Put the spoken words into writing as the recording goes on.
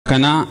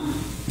kana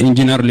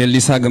injinar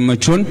Leellisaa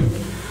Gammachuun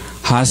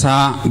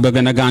haasaa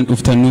baga nagaan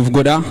dhuftanuuf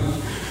godha.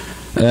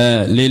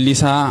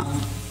 Leellisaa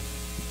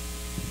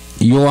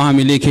yoo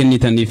hamilee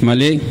kennitaniif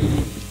malee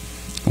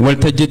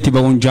waltajjiitti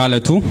ba'uun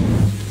jaalatu.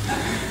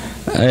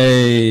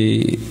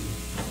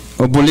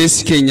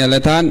 Obboleessi keenya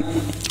lataan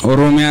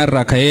Oromiyaa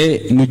irraa ka'ee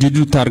nu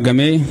jidduutti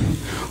argamee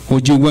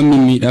hojiiwwan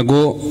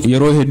mimmiidhagoo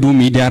yeroo hedduu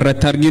miidiyaa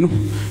irratti arginu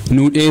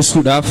nu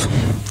dhiyeessuudhaaf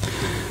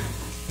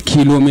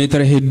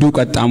kiiloomeetira hedduu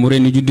qaxxaamuree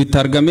nu jidduutti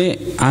argamee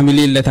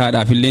hamilee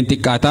lataadhaaf illee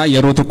xiqqaataa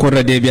yeroo tokko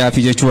irra deebi'aa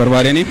fi jechuu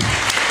barbaadani.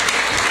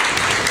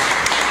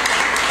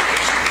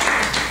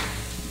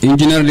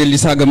 Injinar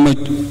Leellisaa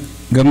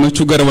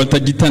Gammachuu gara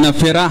waltajjiitti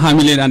naffeera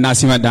hamileedhaan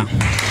naasimadha.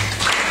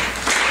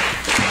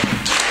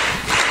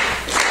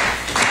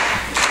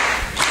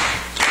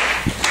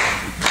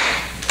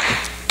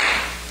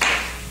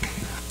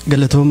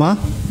 Galatooma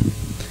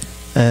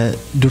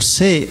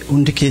dursee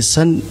hundi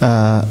keessan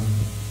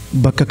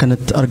bakka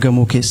kanatti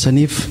argamuu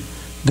keessaniif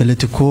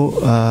galati koo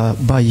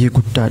baay'ee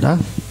guddaadha.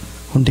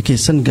 Hundi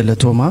keessan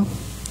galatooma.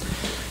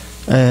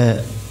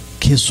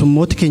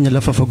 Keessummooti keenya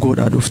lafa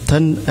fagoodhaa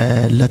dhuftan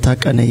lataa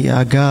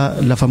qanayyaa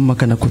lafa amma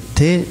kana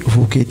kuttee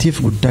dhufuu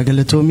keetiif guddaa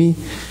galatoomii.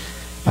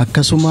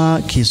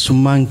 Akkasuma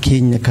keessummaan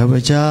keenya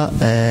kabajaa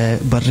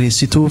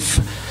barreessituuf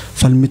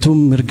falmituun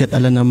mirga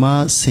dhala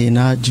namaa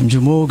seenaa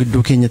Jimjimoo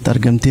gidduu keenyatti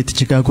argamteetti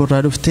Chicaagoo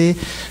irraa dhuftee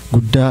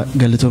guddaa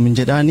galatoomin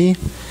jedhaanii.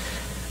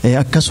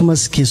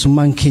 Akkasumas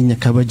keessummaan keenya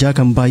kabajaa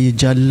kan baay'ee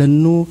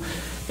jaallannu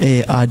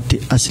aadde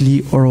Aslii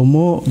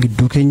Oromoo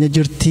gidduu keenya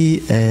jirti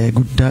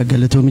guddaa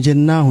galatoomi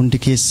jennaa. Hundi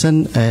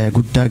keessan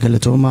guddaa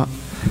galatoomaa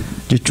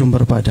jechuun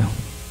barbaada.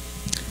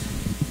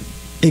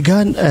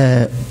 Egaan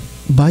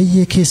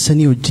baay'ee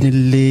keessanii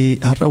wajjinillee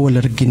har'a wal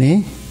argine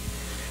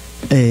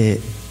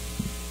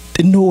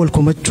xinnoo wal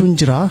komachuun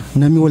jira.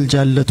 Namni wal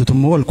jaallatu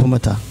immoo wal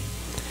komata.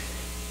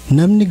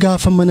 Namni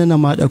gaafa mana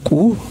namaa dhaqu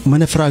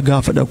mana firaa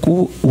gaafa dhaqu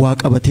waa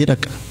qabatee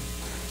dhaqa.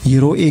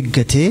 Yeroo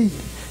eeggatee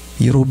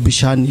yeroo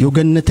bishaan yoo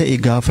ganna ta'e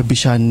gaafa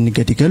bishaan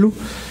gadi galu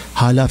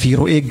haalaaf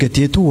yeroo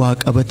eeggateetu waa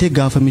qabatee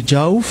gaafa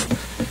mijaa'uuf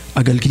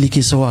agalgilii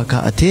keessa waa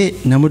kaa'atee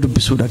nama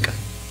dubbisuu dhaqa.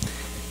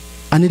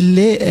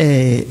 Anillee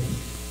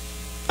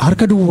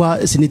harka duwwaa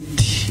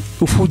isinitti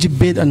dhufuu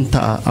jibbeedhaan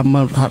ta'a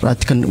amma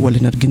har'aatti kan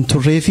waliin argin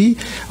turree fi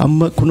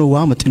amma kun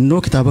waama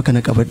xinnoo kitaaba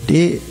kana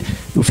qabadhee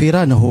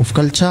dhufeeraa na hoof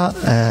galchaa.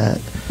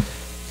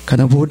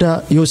 Kana booda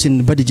yoo isin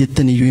badi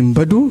jettan iyyuu hin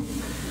badu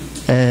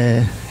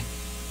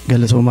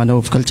galatoomaa na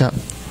hoof galchaa.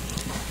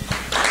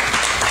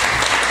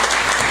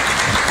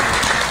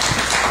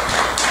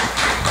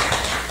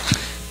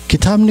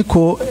 Kitaabni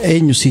koo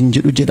eenyu siin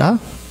jedhu jedha.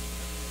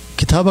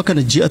 Kitaaba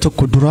kana ji'a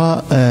tokko dura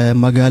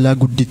magaalaa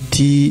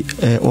guddittii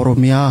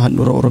Oromiyaa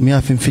handhuura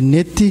Oromiyaa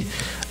Finfinneetti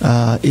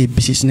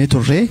eebbisiisnee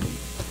turre.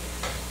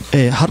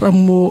 Har'a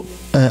immoo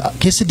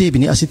keessa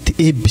deebinee asitti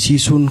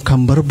eebbisiisuun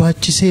kan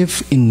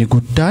barbaachiseef inni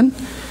guddaan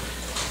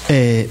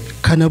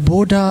kana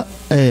booda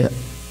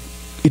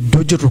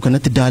iddoo jirru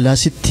kanatti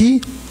daalaasitti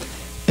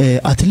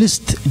at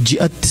least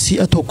ji'atti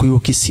si'a tokko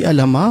yookiin si'a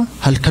lama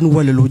halkan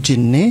walaloo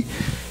jennee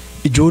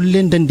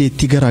ijoolleen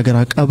dandeettii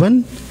garaagaraa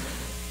qaban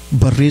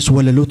barreessu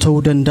walaloo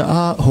ta'uu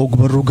danda'a,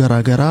 hogbarruu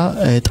garaagaraa,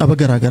 tapha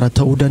garaagaraa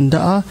ta'uu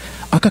danda'a.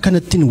 Akka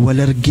kanattiin wal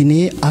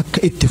arginee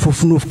akka itti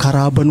fufnuuf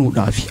karaa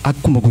banuudhaaf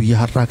akkuma guyyaa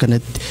har'aa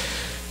kanatti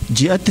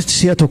ji'atti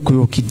si'a tokko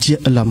yookiin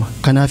ji'a lama.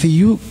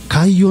 Kanaafiyyuu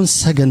kaayyoon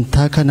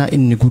sagantaa kanaa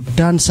inni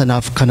guddaan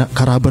sanaaf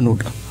karaa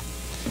banuudha.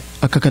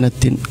 Akka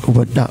kanattiin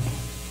hubadhaa.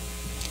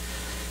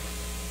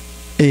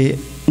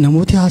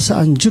 Namooti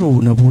haasa'an jiru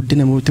na booddee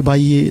namooti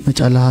baay'ee na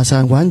caalaa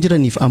haasa'an waan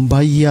jiraniif an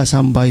baay'ee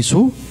haasa'an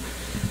baay'isu.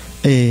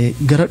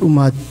 Gara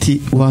dhumaatti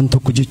waan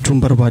tokko jechuun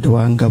barbaada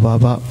waan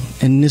gabaabaa.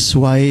 Innis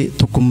waa'ee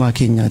tokkummaa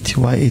keenyaati,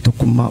 waa'ee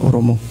tokkummaa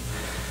Oromoo.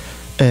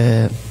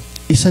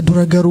 Isa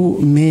dura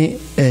garuu mee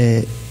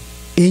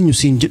eenyu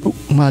siin jedhu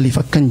maaliif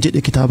akkan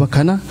jedhe kitaaba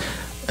kana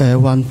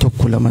waan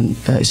tokko laman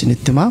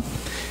isinitti himaa.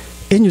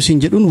 Eenyu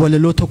siin jedhuun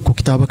walaloo tokko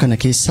kitaaba kana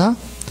keessaa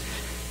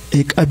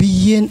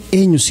qabiyyeen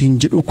eenyu siin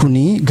jedhu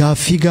kuni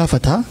gaaffii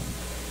gaafata.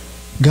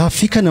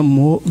 Gaaffii kana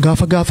immoo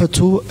gaafa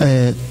gaafatu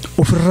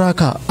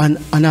ofirraa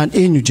anaan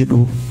eenyu jedhu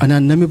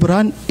anaan nami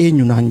biraan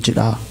eenyu naan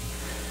jedha.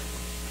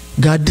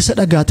 Gaaddisa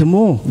dhagaati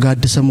moo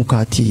gaaddisa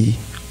mukaati?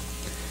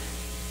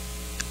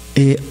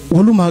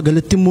 Walumaa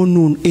galatti immoo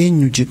nuun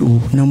eenyu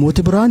jedhu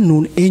namoota biraan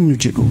nuun eenyu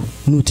jedhu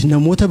nuti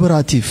namoota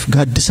biraatiif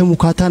gaaddisa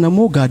mukaa taana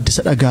moo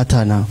gaaddisa dhagaa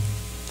taana?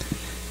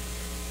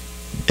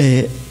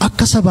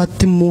 Akka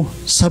sabaatti immoo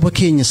saba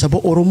keenya saba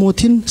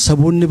Oromootiin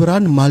saboonni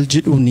biraan maal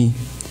jedhuuni?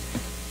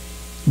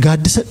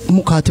 Gaaddisa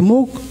mukaati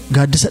moo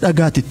gaaddisa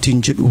dhagaati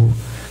ittiin jedhu?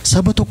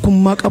 Saba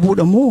tokkummaa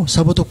qabuudha moo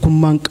saba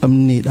tokkummaa hin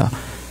qabneedha?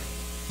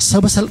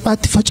 Saba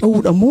salphaatti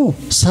faca'uudha moo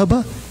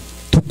saba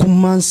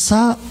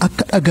tokkummaansaa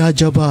akka dhagaa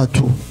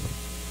jabaatu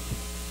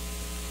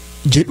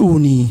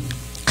jedhuuni?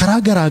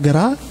 Karaa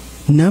garaagaraa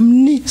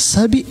namni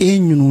sabi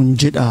eenyu nuun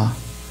jedha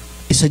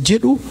isa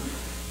jedhu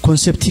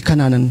konseptii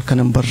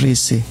kanan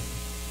barreesse.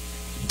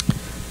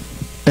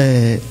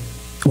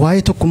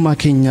 Waa'ee tokkummaa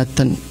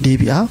keenyaattan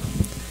deebi'a.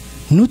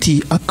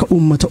 nuti akka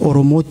uummata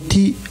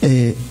Oromootti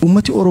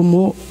uummati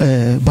Oromoo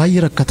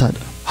baay'ee rakkataadha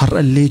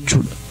har'allee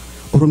jechuudha.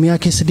 Oromiyaa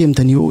keessa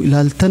deemtanii yoo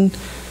ilaaltan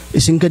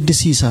isin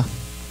gaddisiisa.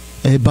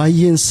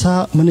 Baay'een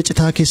isaa mana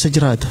citaa keessa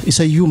jiraata.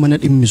 Isayyuu mana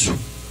dhimmisu.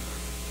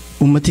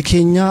 Uummati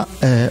keenya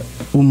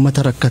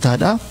uummata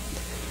rakkataadha.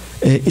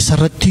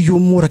 Isarratti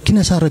yoommoo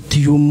rakkina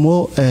isaarratti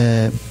yoommoo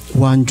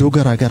waanjoo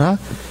garaagaraa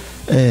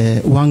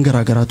waan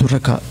garaagaraatu irra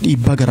ga'a,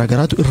 dhiibbaa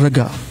garaagaraatu irra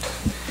ga'a.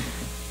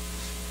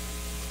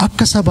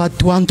 Akka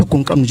sabaatti waan tokko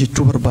hin qabnu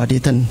jechuu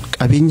barbaadeetan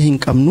qabeenya hin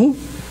qabnu,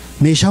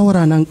 meeshaa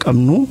waraanaa hin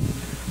qabnu,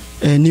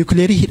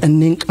 niwukileerii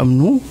hidhannee hin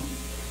qabnu,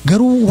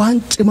 garuu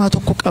waan cimaa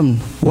tokko qabnu,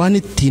 waan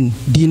ittiin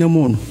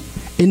diinamoonu.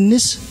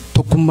 Innis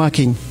tokkummaa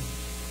keenya.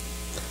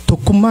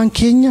 Tokkummaan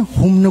keenya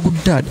humna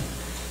guddaadha.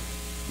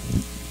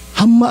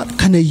 Hamma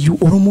kanayyuu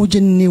Oromoo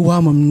jennee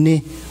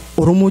waamamnee,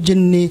 Oromoo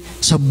jennee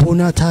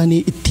sabboonaa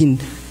taanee ittiin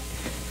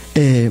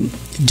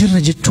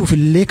jirra jechuuf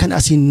illee kan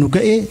asiin nu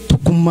ga'e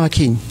tokkummaa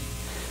keenya.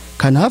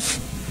 Kanaaf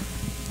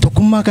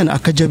tokkummaa kana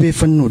akka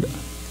jabeeffannuudha.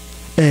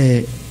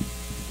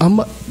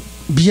 Amma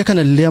biyya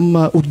kanallee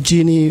amma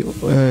urjiin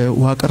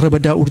waaqarra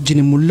badaa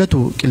urjiin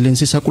mul'atu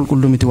qilleensi isaa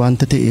qulqulluu miti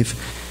waanta ta'eef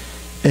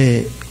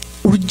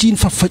urjiin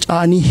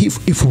faffaca'anii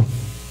ifu.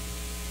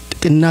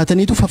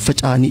 Xinnaataniitu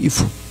faffaca'anii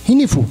ifu. Hin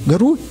ifu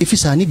garuu ifi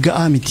isaanii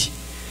ga'aa miti.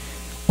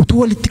 Utuu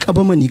walitti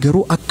qabamanii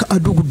garuu akka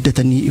aduu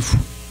guddatanii ifu.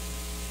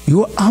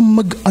 Yoo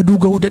amma aduu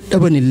ga'uu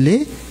dadhaban illee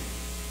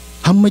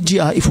hamma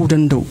ji'aa ifuu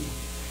danda'u.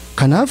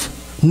 Kanaaf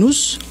nus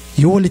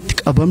yoo walitti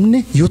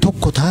qabamne yoo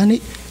tokko taane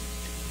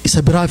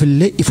isa biraaf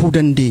illee ifuu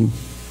dandeenya.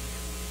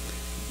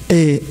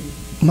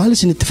 Maal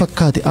isinitti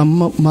fakkaate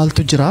amma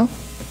maaltu jira?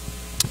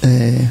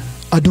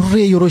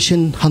 Adurree yeroo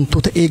isheen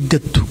hantuuta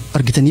eeggattu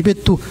argitanii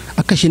beektu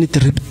akka isheen itti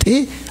ribxee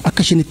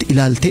akka isheen itti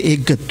ilaaltee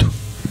eeggattu.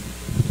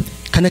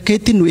 Kan akka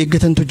ittiin nu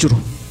eeggatantu jiru.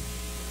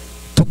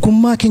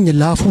 Tokkummaa keenya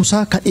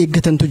laafuusaa kan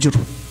eeggatantu jiru.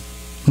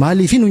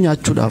 Maaliif nu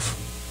nyaachuudhaaf?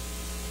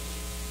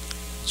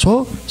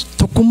 So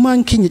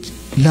tokkummaan keenya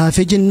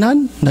laafee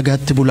jennaan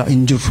nagaatti bulaa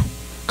hin jiru.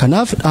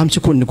 Kanaaf dhaamsi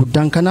kun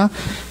guddaan kana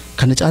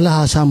caalaa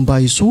haasaan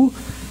baay'isuu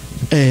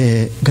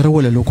gara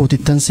walaloo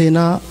kootittan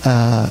seenaa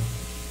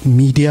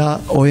miidiyaa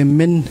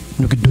OMN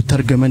nu gidduutti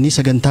argamanii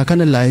sagantaa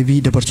kana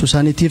laayivii dabarsuu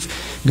isaaniitiif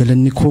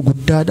galanni koo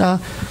guddaadha.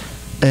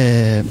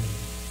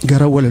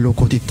 Gara walaloo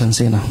kootittan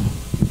seenaa.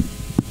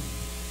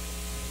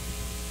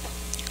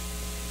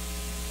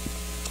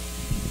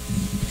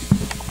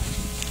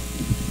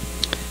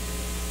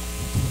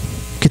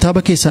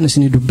 Kitaaba keessaan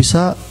isinii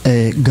dubbisaa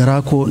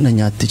garaa koo na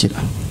nyaatti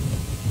jedha.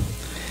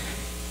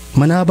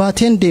 Manaa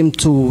baateen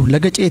deemtu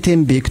laga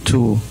ceeteen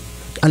beektu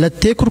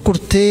dhalattee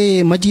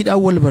kurkurtee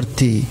majiidhaan wal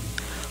bartee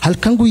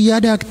halkan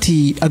guyyaa daakti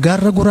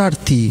dhagaarra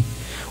guraarti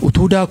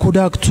utuu daakuu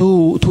daaktuu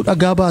utuu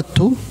dhagaa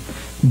baattu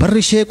barri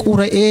ishee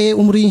quura'ee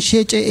umriin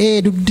ishee ce'ee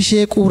dugdi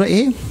ishee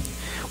quura'ee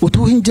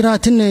utuu hin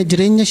jiraatin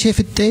jireenya ishee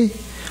fixxee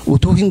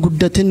utuu hin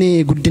guddatin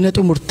guddina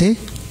xumurtee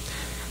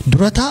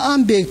dura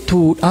taa'aan beektu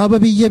dhaaba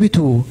biyya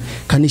bitu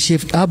kan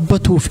isheef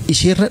dhaabbatuuf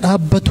isheerra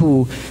dhaabbatu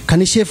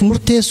kan isheef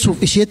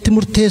murteessuuf isheetti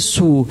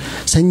murteessu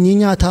sanyii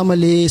nyaataa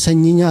malee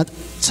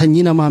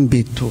sanyii namaan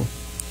beektu.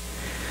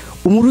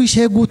 Umurii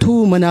ishee guutuu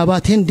manaa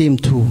baateen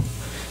deemtu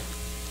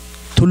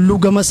tulluu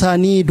gama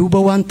isaanii duuba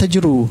waanta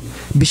jiru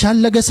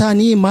bishaan laga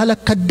isaanii maal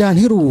akka addaan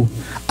hiru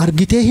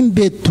argitee hin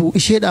beektu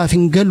isheedhaaf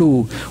hin galu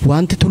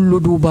wanti tulluu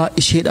duubaa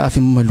isheedhaaf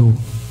hin malu.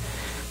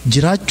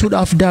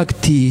 Jiraachuudhaaf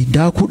daakti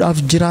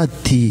daakuudhaaf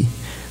jiraatti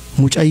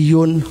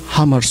mucayyoon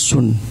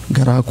hamarsun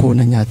garaa koo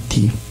na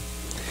nyaatti.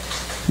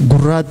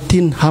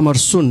 Gurraattiin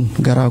hamarsun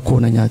garaa koo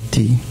na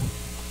nyaatti.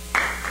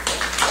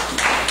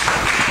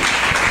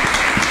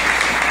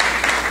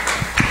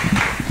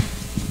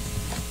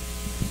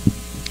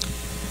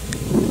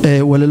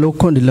 Walaloo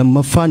koon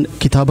lammaffaan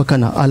kitaaba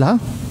kana alaa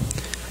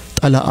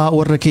xala'aa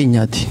warra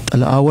keenyaati.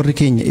 Xala'aa warri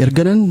keenya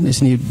erganan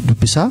isinii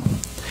dubbisaa.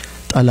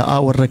 Xala'aa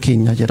warra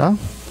keenya jedha.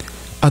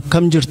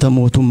 Akkam jirta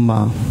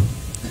mootummaa?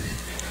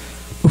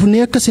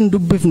 Dhufnee akkasin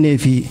dubbifnee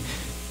fi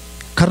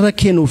karra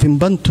keenuuf hin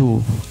bantu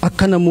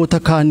akka namoota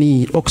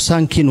kaanii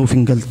dhoksaan keenuuf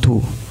hin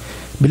galtu.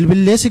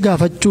 Bilbilee si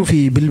gaafachuu fi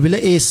bilbila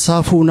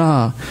eessaa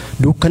fuunaa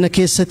dukkana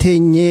keessa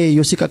teenyee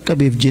yoo si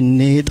qaqqabeef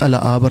jennee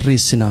xala'aa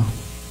barreessina.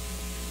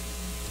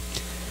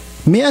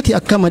 Mee ati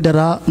akka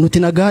madaraa nuti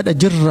nagaadha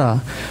jirra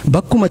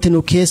bakkuma ati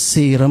nu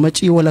keessee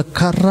ramacii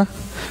walakkaarra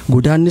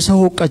godaannisa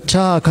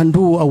hooqqachaa kan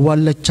du'u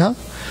awwaallachaa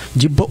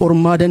jibba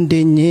ormaa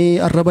dandeenyee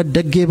arraba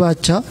daggee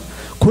baachaa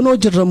kunoo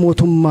jirra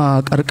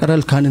mootummaa qarqara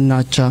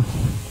ilkaaninaachaa.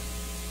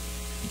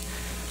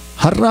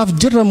 Har'aaf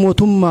jirra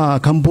mootummaa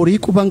kan borii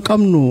quban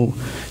qabnu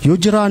yoo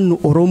jiraannu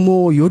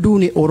Oromoo yoo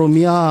duune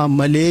Oromiyaa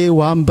malee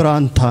waan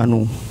biraan taanu.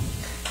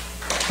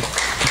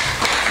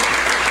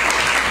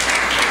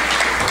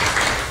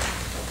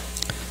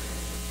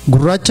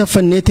 Gurraacha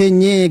fannee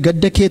teenyee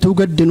gadda keetuu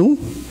gaddinu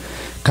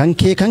kan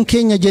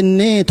keenya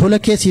jennee tola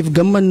keessiif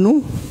gammannu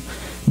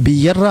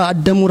biyyarraa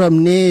adda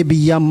muramnee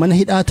biyyaan mana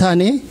hidhaa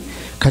taane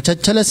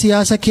kachachala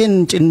siyaasa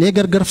keen cinnee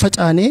gargar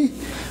facaane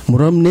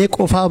muramnee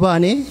qofaa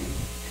baane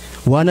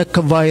waan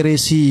akka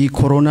vaayirasii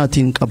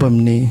koronaatiin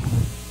qabamne.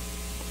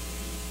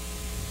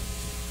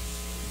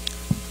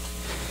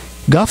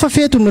 Gaafa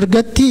feetu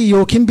mirgatti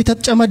yookiin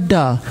bitatti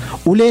camaddaa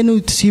ulee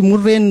nuti si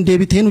murreen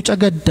deebitee nu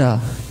cagaddaa.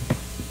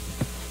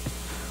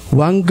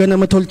 Waan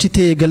ganama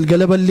tolchitee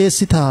galgala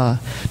balleessitaa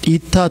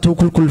dhiittaatu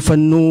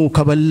kulkulfannuu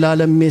kaballaa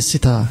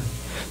lammeessitaa.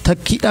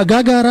 Takki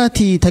dhagaa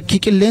gaaraatii takki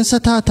qilleensa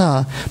taataa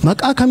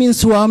maqaa kamiin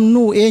si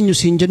waamnu eenyu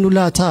siin jennu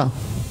laataa.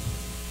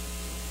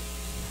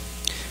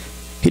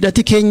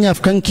 Hidhati keenyaaf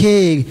kan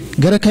kee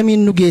gara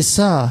kamiin nu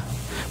geessaa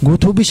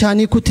guutuu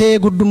bishaanii kutee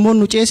guddummoon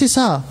nu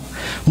ceesisaa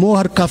moo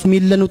harkaaf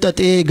miilla nu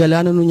xaxee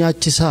galaana nu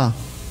nyaachisaa.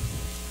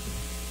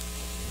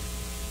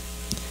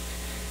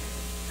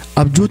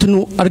 Abjuuti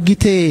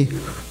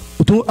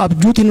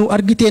nu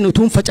argiteen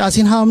utuun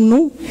facaasin haamnu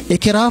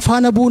ekeraa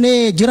faana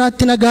buunee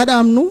jiraatti nagaa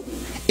dhaamnu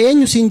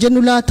eenyu siin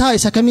jennu laataa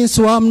isa kamiin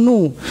si waamnu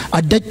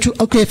addachuu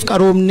okeef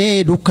qaroomnee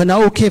dukkanaa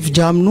okeef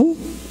jaamnu.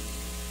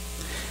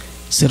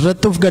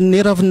 Sirratti of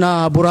gannee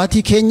rafnaa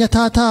boraatii keenya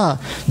taataa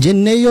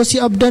jennee yoo si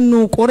abdannu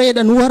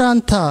qoreedha nu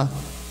waraantaa.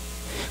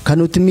 Kan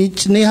nuti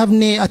miicnee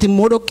hafnee ati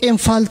immoo dhoqqeen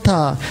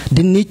faaltaa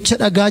dinnicha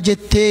dhagaa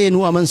jettee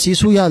nu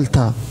amansiisuu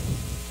yaaltaa.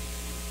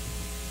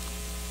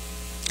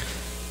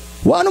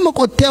 Waanuma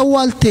qottee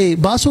awwaaltee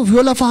baasuuf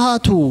yoo lafa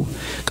haatu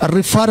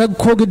qarriffaa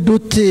rakkoo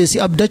gidduutti si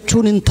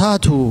abdachuun hin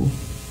taatu.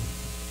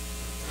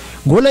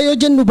 Gola yoo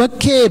jennu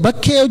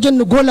bakkee yoo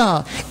jennu gola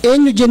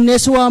eenyu jennee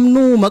si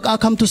waamnu maqaa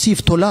kamtu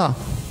siif tola.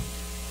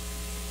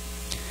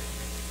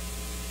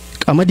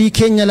 Qamadii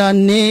keenya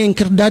laannee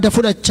inkirdaada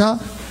fudhachaa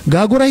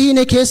gaagura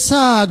hiine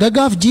keessaa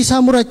gagaaf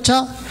jiisaa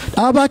murachaa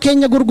dhaabaa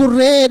keenya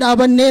gurgurree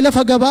dhaabannee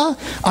lafa gabaa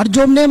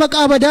arjoomnee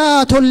maqaa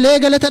badaa tollee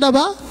galata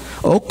dhabaa.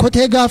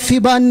 Okkotee gaaffii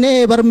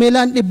baannee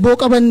barmeelaan dhibboo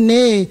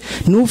qabannee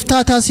nuuf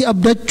taataa si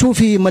abdachuu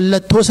fi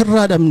mallattoo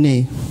sirraa dhabne.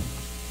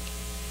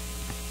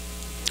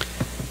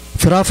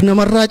 Firaaf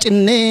namarraa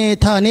cinnee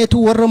taaneetu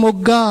warra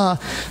moggaa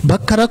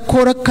bakka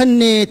rakkoo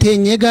rakkannee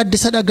teenyee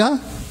gaaddisa dhagaa.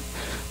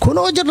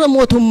 Kunoo jirra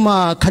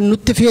mootummaa kan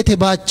nutti feete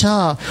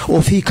baachaa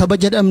ofii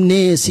kabaja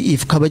dhabnee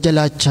si'iif kabaja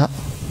laachaa.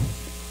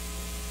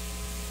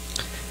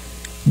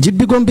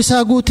 Jibbi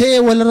gombisaa guutee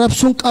wal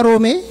rabsuun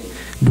qaroome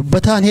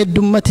dubbataan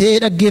heddummatee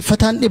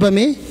dhaggeeffataan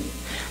dhibame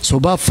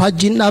sobaaf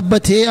faajjiin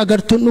dhaabbatee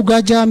agartuun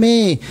dhugaa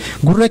jaamee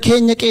gurra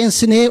keenya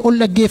qeensinee ol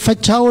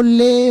dhaggeeffachaa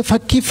ollee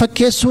fakkii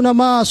fakkeessuu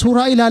namaa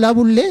suuraa ilaalaa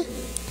bullee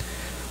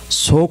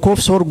sookoof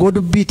soorgoo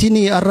dubbiitiin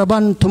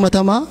arrabaan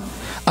tumatamaa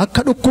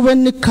akka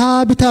dhukkubanni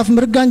kaa bitaaf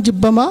mirgaan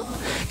jibbamaa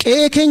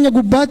qe'ee keenya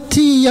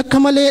gubbaatti yakka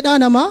maleedhaa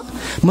namaa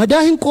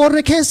madaa hin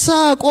qoorre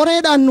keessaa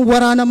qoreedhaan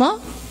waraanamaa.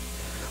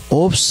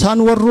 Obsaan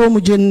warroomu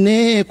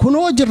jennee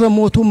kunoo jirra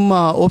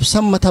mootummaa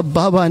obsaan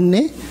matabbaa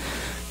baannee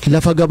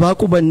lafa gabaa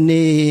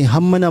qubannee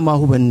hamma namaa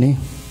hubanne.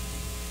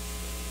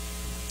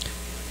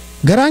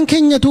 Garaan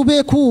keenyatu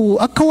beekuu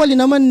akka wali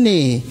namanne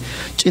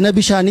cina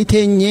bishaanii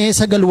teenyee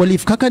sagal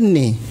waliif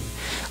kakanne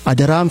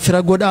adaraan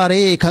fira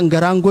godhaaree kan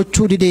garaan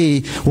gochuu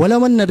didee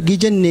walaman argii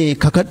jenne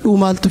kakadhuu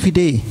maaltu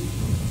fidee.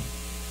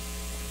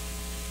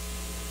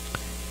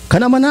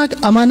 Kan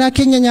amanaa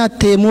keenya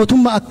nyaattee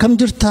mootummaa akkam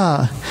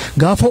jirtaa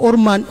gaafa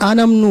ormaan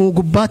dhaanamnu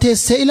gubbaa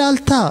teessee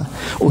ilaaltaa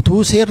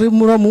utuu seerri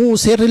muramuu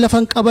seerri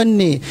lafan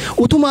qabanne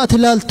utuma ati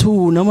ilaaltu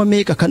nama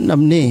meeqa kan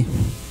dhabne.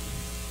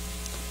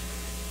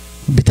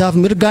 Bitaaf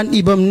mirgaan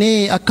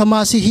dhiibamnee akka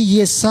maasii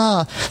hiyyeessaa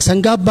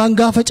sangaa abbaan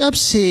gaafa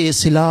cabse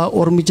silaa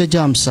ormi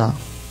jajaamsa.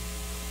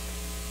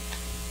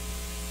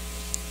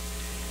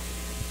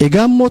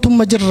 Egaan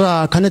mootummaa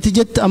jirraa kanatti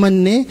jette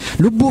amannee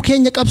lubbuu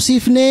keenya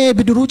qabsiifnee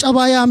bidiruu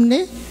cabaa yaamne.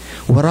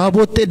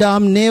 Waraabootti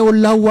dhaamnee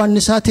ollaan waan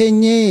isaa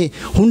teenyee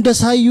hunda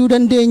saayyuu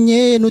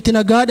dandeenyee nuti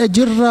nagaadha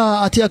jirra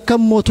ati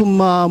akkam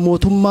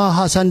mootummaa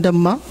haasaan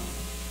dammaa.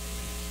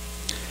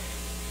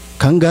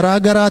 Kan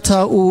garaa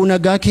taa'u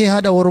nagaa kee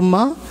haadha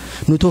ormaa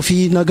nuti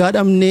ofii nagaa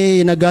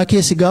dhabnee nagaa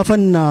kee si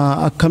gaafanna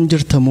akkam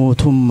jirta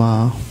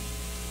mootummaa.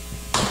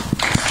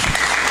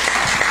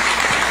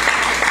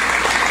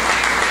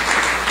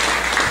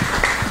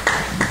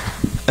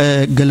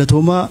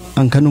 Galatooma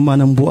ankanumaa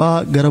nan bu'aa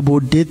gara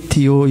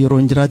booddeetti yoo yeroo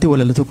hin jiraate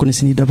walala tokkoon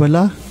isinii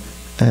dabalaa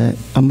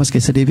ammas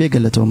keessa deebi'ee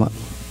galatooma.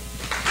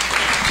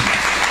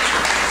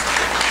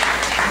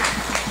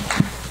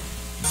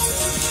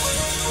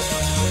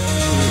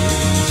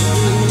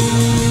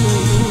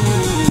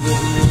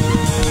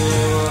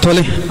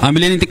 Tole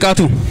amileen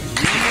xiqqaatu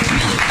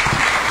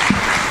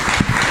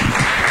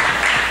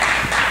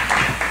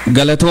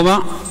galatooma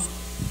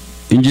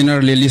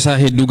injiinar Leellisaa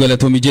hedduu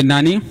galatoomi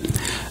jennaanii.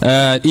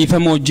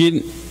 Dhiifama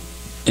wajjin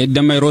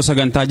eddama yeroo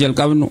sagantaa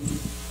jalqabnu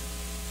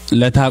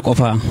lataa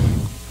qofaa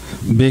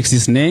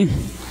beeksisnee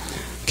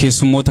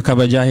keessummoota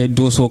kabajaa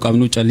hedduu osoo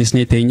qabnu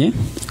callisnee teenye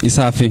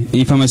isaaf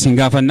dhiifama isin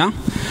gaafannaa.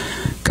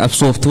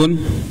 Qabsooftuun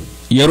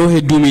yeroo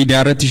hedduu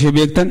miidiyaa irratti ishee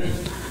beektan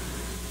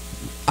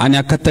ani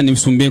akkattan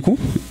ibsuun beeku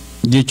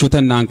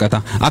jechoota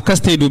naanqata.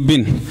 Akkas ta'e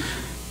dubbiin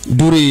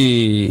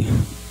duri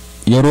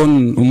yeroon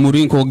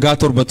umuriin koo waggaa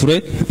 7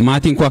 ture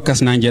maatiin koo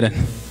akkas naan jedhan.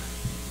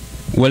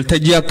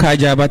 Waltajjii akka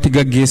ajaa'ibaatti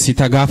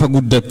gaggeessita gaafa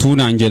guddattuu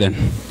naan jedhan.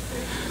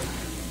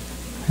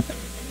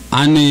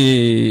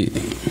 ani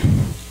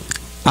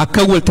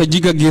akka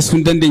waltajjii gaggeessuu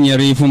hin dandeenye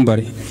reefuun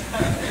bare.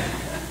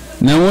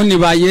 Namoonni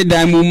baay'ee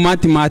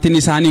daa'imummaatti maatiin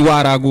isaanii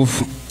waa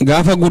raaguuf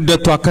gaafa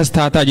guddattu akkas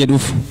taataa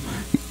jedhuuf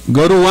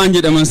garuu waan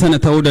jedhaman sana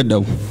ta'uu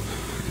dadhabu.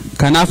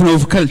 Kanaaf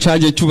nuuf kalchaa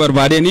jechuu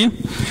barbaadeni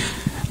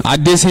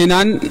addee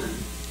seenaan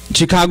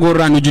Chicaagoo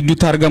irraa nu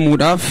jidduutti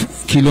argamuudhaaf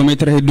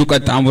kiiloomeetira hedduu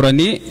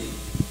qaxxaamuranii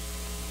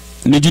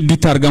nu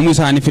jidduutti argamuu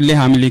isaaniifillee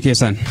haamilee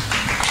keessan.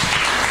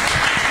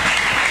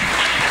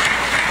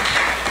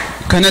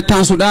 Kanatti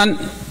aansuudhaan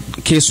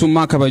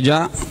keessummaa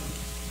kabajaa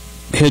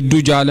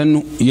hedduu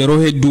jaalannu yeroo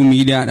hedduu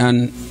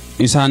miidiyaadhaan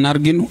isaan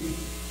arginu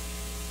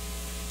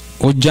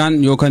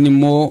hojjaan yookaan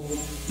immoo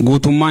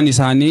guutummaan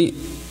isaanii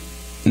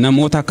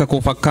namoota akka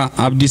koof akka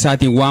abdii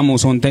isaatiin waamu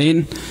osoo hin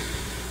ta'in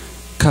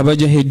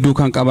kabaja hedduu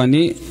kan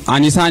qabanii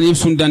ani isaan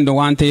ibsuu hin danda'u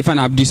waan ta'eefan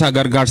abdii isaa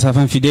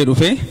gargaarsaafan fidee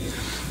dhufe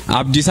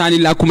abdii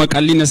isaanii akkuma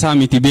qallina isaa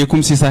miti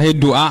beekumsi isaa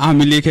hedduu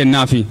haamilee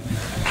kennaafi.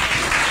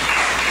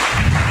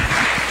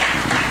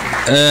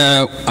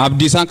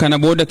 Abdii isaan kana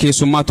booda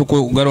keessummaa tokko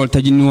gara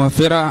waltajjii nu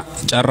affeera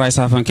carraa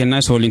isaafan kennaa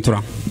isa waliin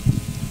tura.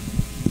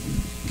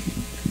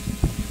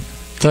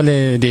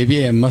 Tole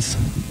deebi'ee ammas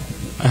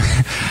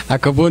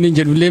akka booniin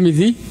jedhullee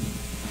miti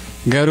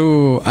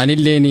garuu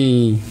anilleen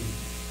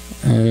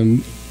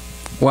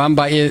waan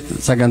baay'ee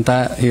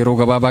sagantaa yeroo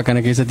gabaabaa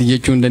kana keessatti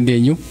jechuu hin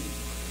dandeenyu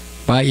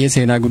baay'ee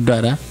seenaa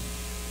guddaadha.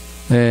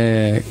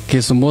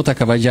 Keessummoota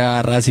kabajaa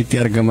har'aasitti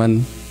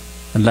argaman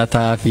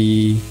lataa fi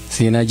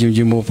seenaa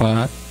jimjimoo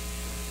fa'aa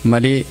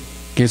malee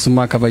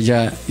keessummaa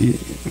kabajaa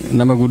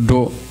nama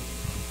guddoo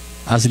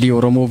aslii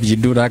Oromoof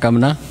jidduudhaa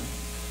qabna.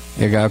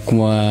 Egaa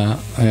akkuma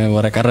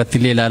waraqarratti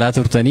illee ilaalaa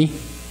turtanii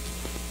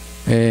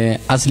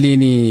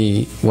asliin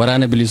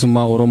waraana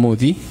bilisummaa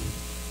Oromooti.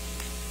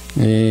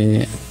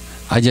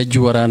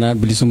 Ajajju waraana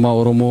bilisummaa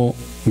Oromoo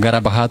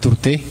gara bahaa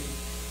turte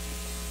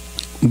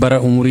bara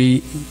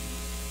umurii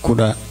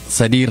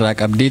 13 irraa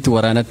qabdeetu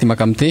waraanatti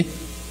makamte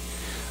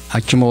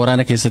achuma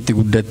waraana keessatti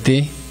guddatte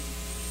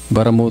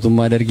bara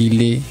mootummaa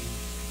dargiillee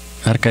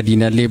harka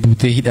diinallee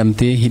buutee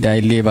hidhamtee hidhaa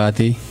illee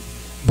baate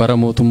bara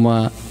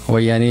mootummaa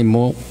wayyaanee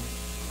immoo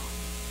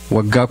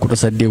waggaa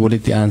 18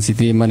 walitti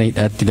aansitee mana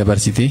hidhaatti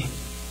dabarsite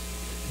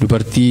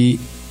dubartii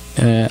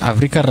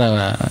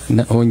Afrikaa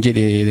on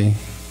jedhe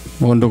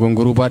Mondo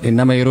gongoruu baadhe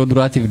nama yeroo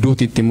duraatiif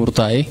duuti itti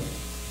murtaa'e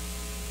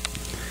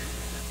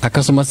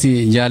akkasumas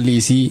jaalli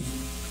isii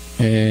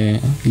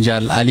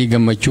jaal Alii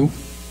Gammachuu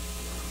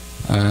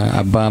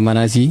abbaa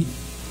manaasii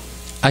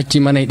achi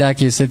mana hidhaa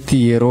keessatti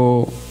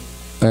yeroo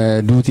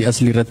duuti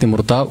asli irratti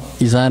murtaa'u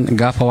isaan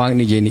gaafa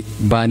waaqni jeeni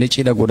baane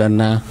cidha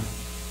godhannaa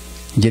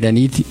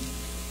jedhaniiti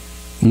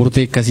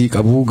murtee akkasii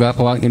qabu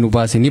gaafa waaqni nu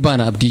baase ni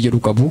baana abdii jedhu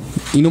qabu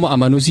inuma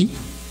amanuusi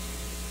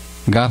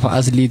gaafa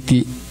asliitti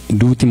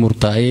duuti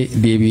murtaa'ee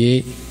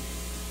deebi'ee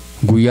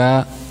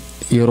guyyaa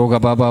yeroo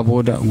gabaabaa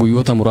booda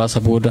guyyoota muraasa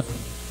booda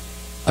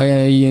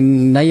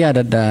na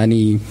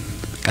yaadadhaanii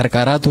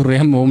qarqaraa turre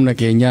hamma humna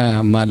keenya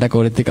maallaqa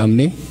walitti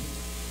qabne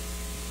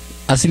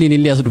asliin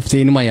illee as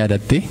dhuftee inuma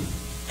yaadatte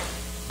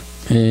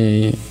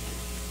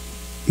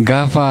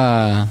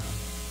gaafa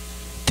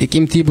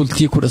xiqimtii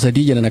bultii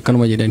 13 jedhan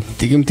akkanuma jedhani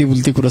xiqimtii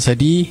bultii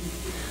 13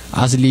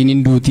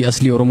 asliin duuti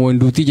asli Oromoo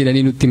duuti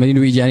jedhanii nutti himanii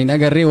nu ijaaniin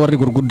agarree warri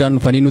gurguddaan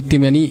dhufanii nutti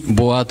himanii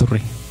bo'aa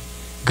turre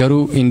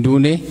garuu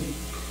hinduune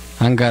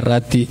hanga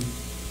har'aatti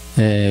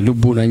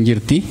lubbuudhaan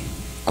jirti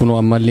kunoo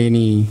ammalleen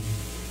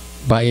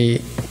baay'ee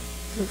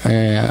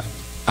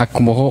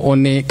akkuma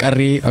onnee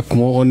qarree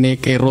akkuma onnee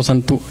qeerroo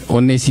santu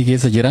onnee isii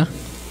keessa jira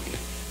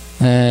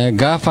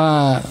gaafa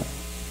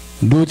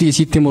duuti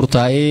isitti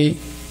murtaa'ee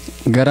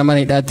gara mana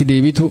hidhaatti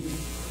deebitu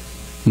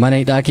mana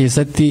hidhaa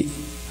keessatti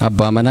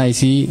abbaa manaa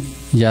isii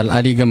jaal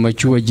Alii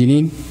Gammachuu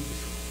wajjiniin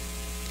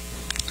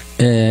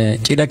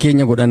cidha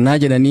keenya godhannaa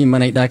jedhanii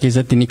mana hidhaa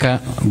keessatti nikaa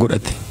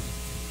godhate.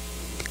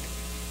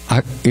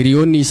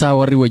 Hiriyoonni isaa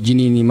warri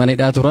wajjiniin mana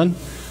hidhaa turan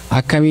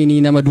akkamiin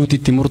nama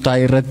duutitti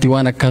murtaa'e irratti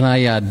waan akkanaa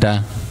yaaddaa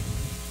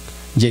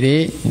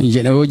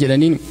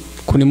jedhaniin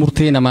kun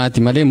murtee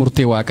namaati malee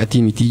murtee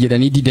waaqatii miti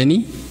jedhanii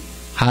didanii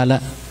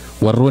haala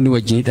warroonni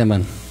wajjin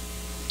hidhaman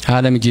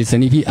haala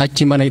mijeessanii fi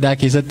achi mana hidhaa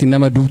keessatti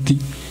nama duuti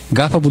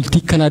gaafa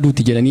bultii kanaa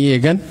duuti jedhanii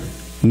eegan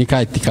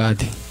nikaa itti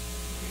kaa'ate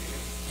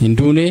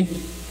hinduune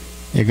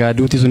egaa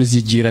duuti sunis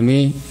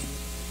jijjiiramee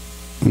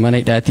mana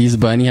hidhaatiis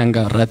baanii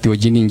hanga har'aatti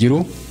wajjin hin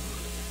jiru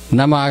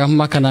nama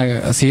amma kana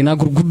seenaa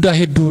gurguddaa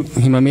hedduu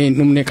himamee hin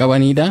dhumne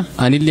qabanidha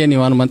anillee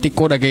waanuma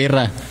xiqqoo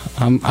dhaga'eerraa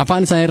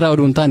afaan isaanii irraa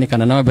oduu hin taane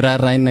kana nama biraa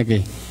irraa hin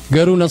dhaga'e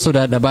garuu na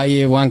sodaadha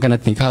baay'ee waan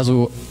kanatti kaasu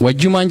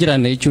wajjumaan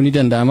jiraanne jechuun ni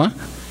danda'ama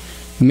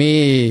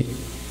mee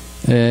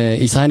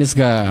isaanis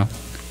gaa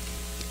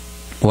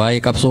waa'ee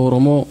qabsoo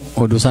Oromoo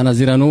oduu sana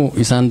jiranuu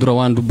isaan dura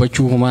waan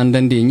dubbachuu humaan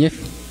dandeenyeef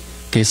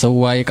keessaa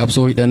waa'ee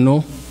qabsoo hidhannoo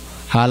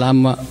haala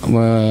amma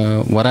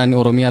waraanni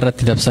Oromiyaa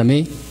irratti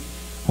dabsamee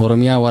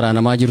Oromiyaa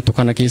waraanamaa jirtu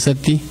kana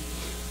keessatti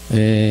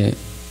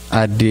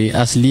adde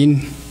asliin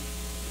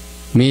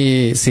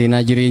mee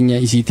seenaa jireenya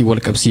isiitii wal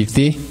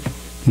qabsiiftee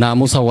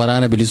naamusa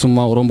waraana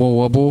bilisummaa Oromoo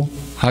waboo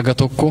haga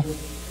tokko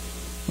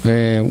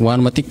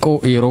waanuma xiqqoo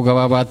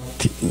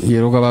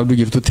yeroo gabaabduu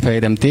jirtutti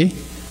fayyadamtee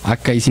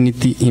akka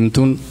isinitti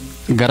himtuun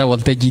gara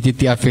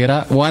waltajjiitti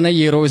affeeraa waan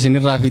yeroo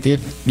isinirraa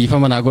fixeef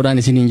dhiifama naa godhaan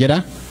isiniin jedha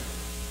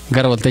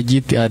gara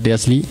waltajjiitti aadde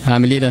Aslii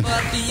haamileedhaan.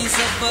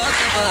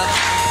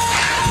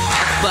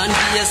 Abbaan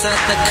biyya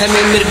isaatti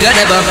akkamiin mirga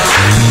dhaba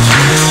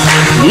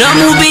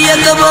namuu biyya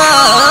qaba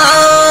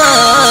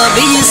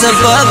biyyi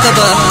sabbaa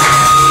qaba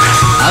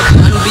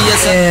abbaan biyya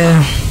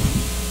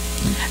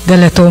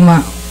galatooma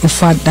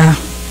ulfaadhaa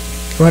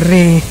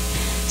warri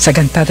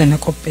sagantaa tana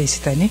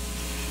qopheessitanii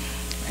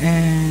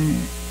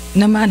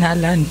namaan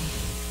haalaan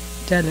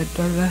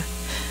jaaladhu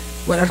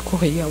wal arkuu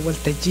kiyyaa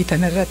waltajjii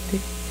tanarratti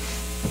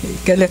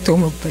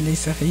galatooma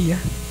obboleessa kiyyaa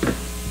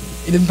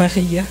ilma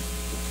kiyyaa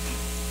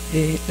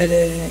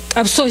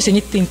qabsoo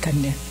isinitti hin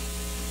kanneen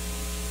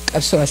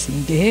qabsoo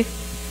asiin gahee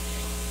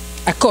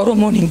akka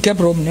Oromoon hin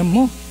gabroomne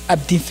immoo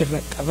abdiin firra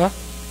qaba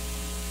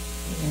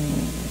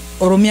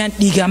Oromiyaan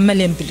dhiigaan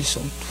malee hin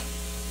bilisoomtu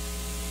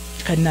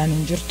kannaan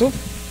hin jirtu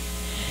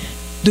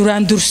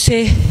duraan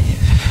dursee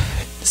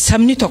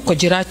sabni tokko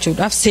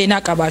jiraachuudhaaf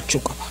seenaa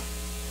qabaachuu qaba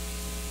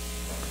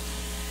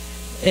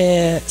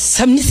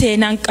sabni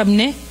seenaa hin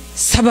qabne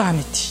sabaa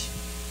miti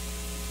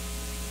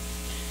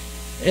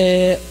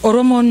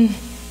Oromoon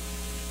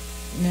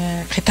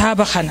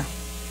kitaaba kana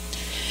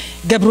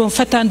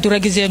gabroonfataan dura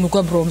gizee nu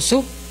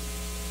gabroomsu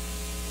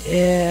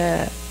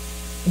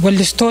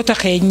wallistoota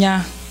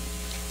keenyaa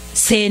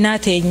seenaa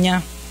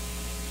teenyaa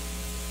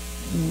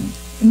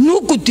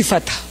nu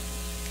guddifata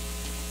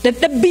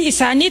dadhabbii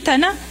isaanii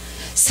tana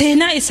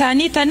seenaa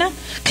isaanii tana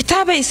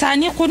kitaaba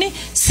isaanii kuni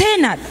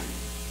seenaadha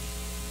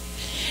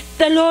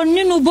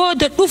dhaloonni nu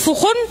booda dhufu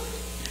kun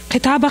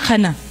kitaaba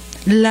kana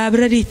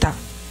laabrarii ta'a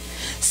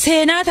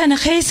seenaa tana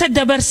keessa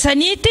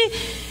dabarsaniiti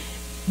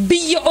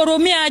biyya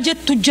Oromiyaa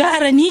jettu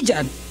jaaranii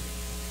jedhan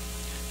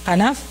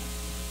kanaaf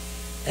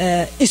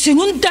isin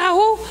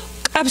hundaahu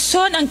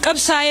qabsoon an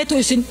qabsaayetu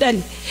isin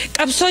dhali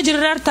qabsoo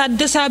Jeneraal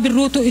Taaddasaa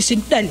Birruutu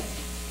isin dhali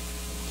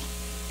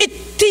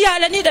itti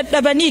yaalanii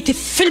dadhabaniiti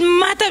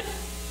filmaata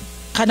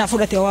kana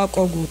fudhate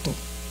Waaqoo guutuu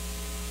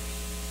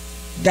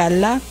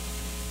gaallaa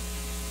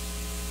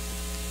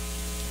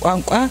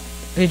qaanqaa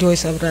reediyoo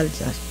Sabral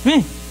jaar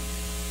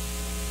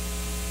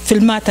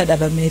filmaata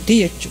dhabameeti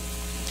jechuudha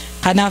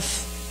kanaaf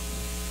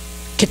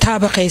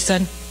kitaaba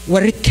keessan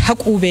warritti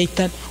haquu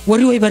beektan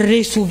warri way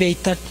barreessuu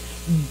beektan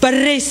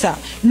barreessaa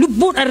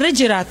lubbuun irra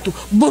jiraattu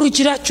boru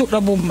jiraachuu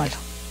dhabuun mala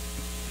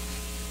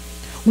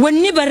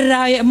wanni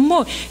barraa'e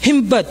ammoo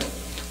hin badu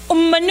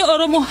ummanni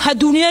Oromoo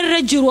addunyaa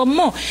irra jiru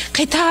ammoo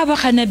kitaaba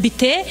kana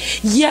bitee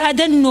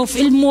yaadannoof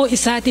ilmoo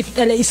isaatiif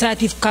dhala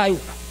isaatiif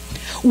kaayudha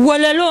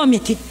walaloo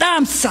miti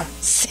dhaamsa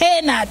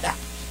seenaadha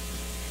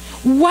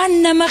waan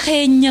nama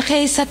keenya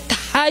keessatti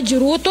haa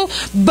jiruutu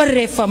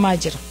barreeffamaa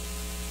jira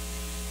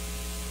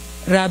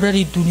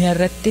raabrarii duniyaa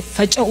irratti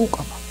faca'uu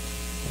qaba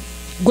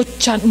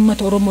gochaan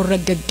ummata Oromoo irra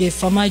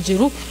gaggeeffamaa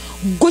jiru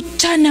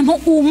gochaa nama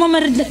uumama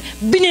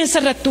bineensa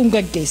irratti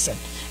gaggeessan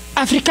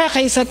Afrikaa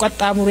keessa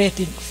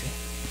qaxxaamureetiin dhufe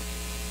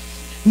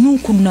nuun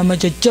kun nama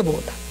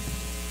jajjaboodha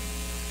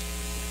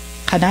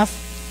kanaaf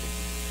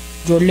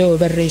ijoollee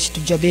barreessitu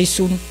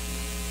jabeessuun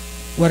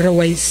warra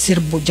way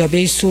sirbu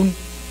jabeessuun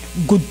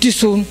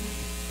guddisuun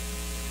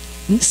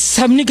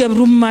sabni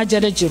gabrummaa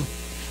jala jiru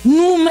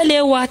nu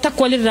malee waa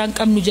takka walirraa hin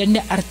qabnu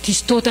jennee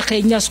artistoota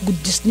keenyaas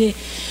guddisnee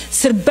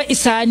sirba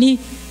isaanii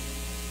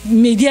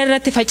miidiyaa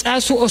irratti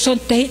facaasuu osoo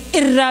ta'e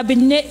irraa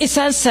binnee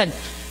isaan san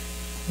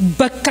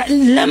bakka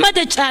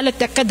lamada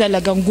caalatti akka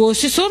dalagan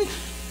goosisuun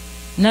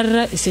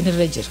narra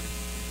isinirra jira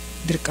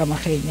dirqama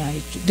keenyaa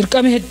jechuudha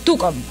dirqama hedduu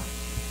qabna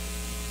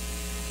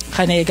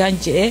kana eegaan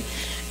jedhee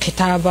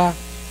kitaaba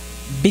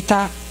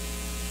bitaa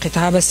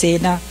kitaaba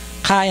seenaa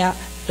kaayaa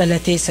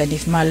dhalatee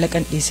saniif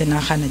maallaqan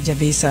dhiisinaa kana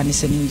jabeessaan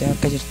isiniin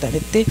akka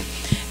jirtanitti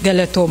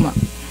galatooma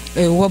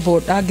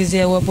waboodhaa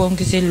gizee waboon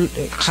gizee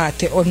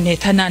haate onnee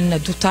tanaan na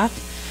dutaa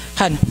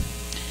kana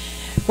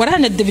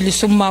waraana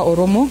bilisummaa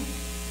Oromoo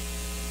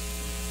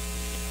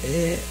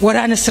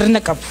waraana sirna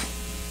qabu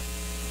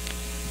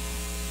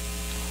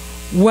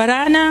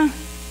waraana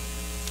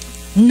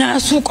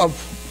naasuu qabu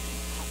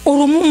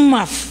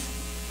Oromummaaf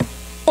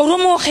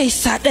Oromoo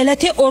keessaa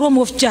dhalatee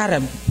Oromoof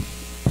jaarame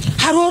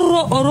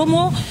harooroo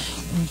Oromoo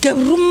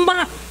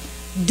gabrummaa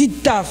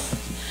diddaaf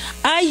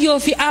ayyoo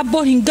fi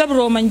abboon hin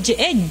gabrooman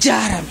jedhee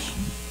jaarame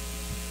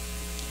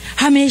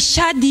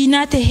hameeshaa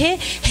diinaa tahee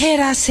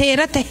heeraa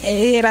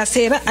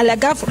seera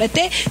alagaa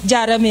fudhatee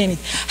jaaramee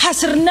miti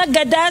hasirna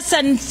gadaa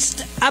san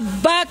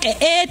abbaa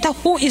qe'ee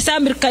tahuu isaa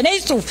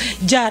mirkaneessuuf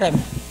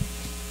jaarame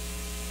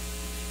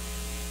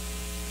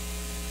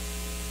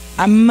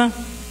amma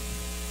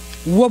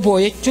waboo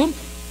jechuun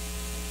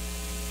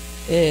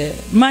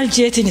maal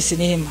jeetin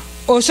isin hima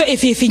osoo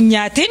ifiif hin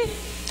nyaatin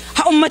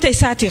haa ummata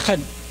isaatii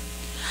kan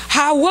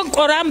haawwan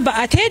qoraan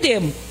ba'atee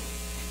deemu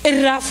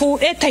irraa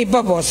fuudhee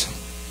tayba boosa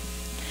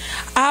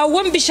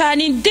haawwan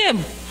bishaaniin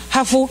deemu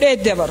haa fuudhee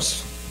dabarsu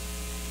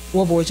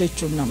waboo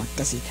jechuun nama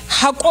akkasiiti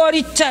haa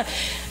qoricha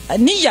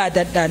ni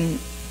yaadadhaan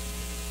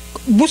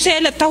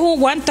buseela tahuu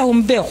waan tahuu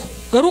hin beeku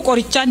garuu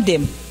qorichaan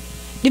deema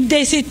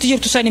dhibdee isiitti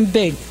jirtu san hin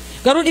beeknu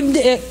garuu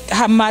dhibdee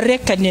hammaarree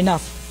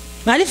kanninaaf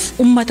maaliif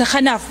ummata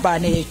kanaaf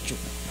baane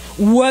jechuudha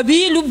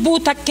wabii lubbuu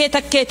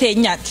takkee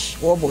teenyaati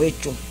woboo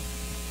jechuudha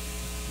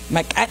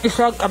maqaa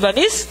isaan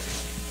qabanis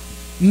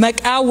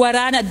maqaa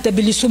waraana adda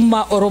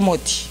bilisummaa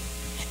Oromooti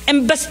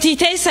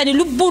embastitee sani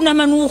lubbuu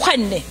nama nuu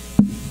kanne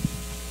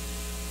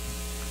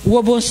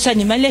woboon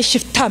sani malee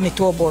shiftaa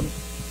miti woboon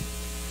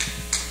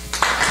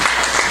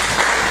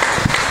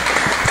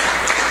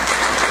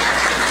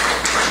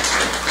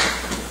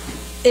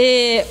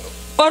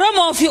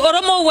Oromoo fi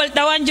Oromoo wal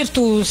dhawaan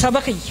jirtu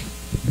sabaqi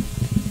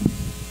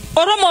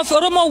Oromoo fi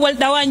Oromoo wal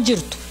dhawaan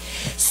jirtu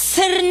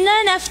sirna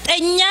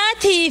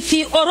nafxanyaatii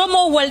fi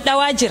Oromoo wal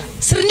dhawaa jira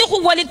sirni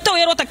kun walitti ta'u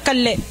yeroo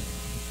takkallee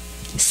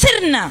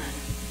sirna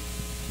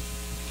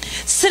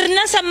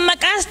san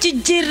maqaas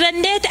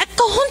jijjiirranneeti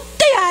akka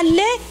hunda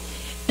yaallee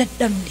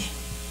dadhabne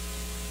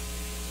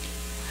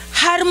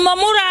harma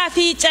muraa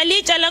fi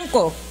calii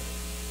calanqoo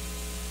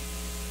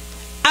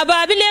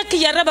abaabilee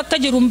kiyyarra bakka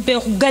jiruun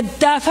beeku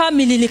gaddaafaa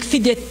mililik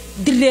fide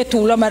dirree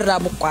tuulamarraa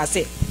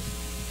buqqaase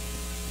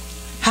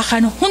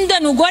hakan hunda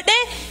nu godhe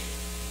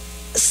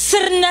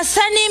sirna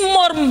sanii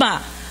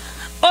morma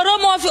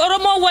Oromoo fi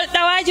Oromoo wal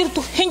dhawaa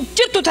jirtu hin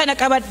jirtu tana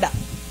qabadha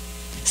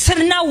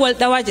sirna wal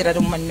dhawaa jira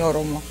ummanni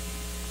Oromoo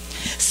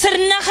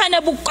sirna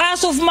kana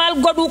buqqaasuuf maal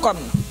godhuu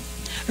qabna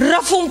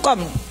rafuun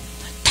qabna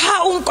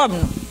taa'uun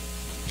qabna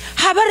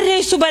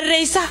habarreessu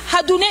barreessa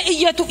hadune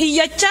iyyatu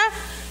iyyachaa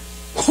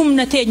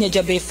humna teenya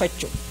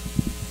jabeeffachuu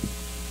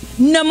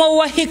nama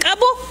wahi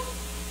qabu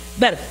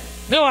bar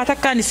waa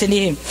takkaan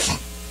isinii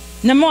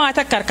nama waa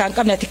takka harkaan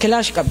qabna ati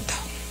kilaash qabda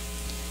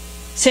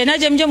seenaa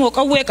jamjamoo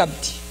qawwee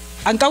qabdi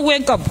an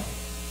qawween qabu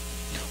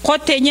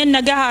qotteenyeen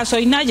nagaa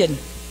haasoynaa jenna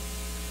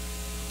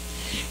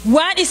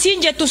waan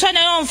isiin jettu sana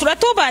yoon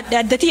fudhatoo baadhe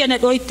addati yana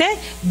dhooyte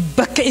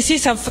bakka isii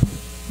san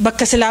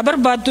bakka silaa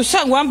barbaaddu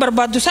san waan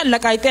barbaaddu san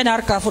laqaayxeen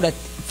harkaa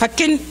fudhatte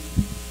fakkiin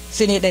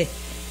sinii dhaye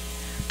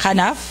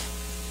kanaaf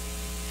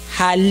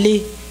haalli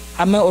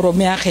amma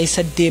Oromiyaa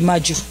keessa deemaa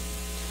jiru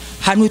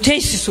hanu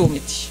teessisuu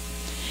miti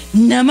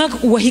nama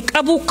wahi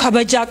qabu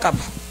kabajaa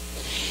qaba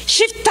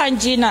shiftaan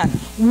jiinaan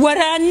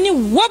waraanni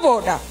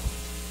waboodha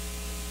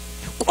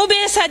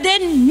qubee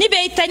sadeen ni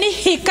beeytanii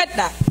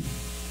hiikadha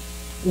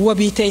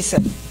wabii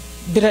teessan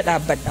bira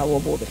dhaabbadha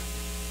waboodha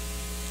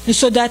hin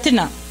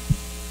sodaatina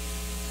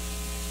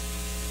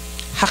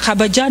ha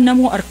kabajaa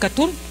namoo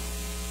arkatuun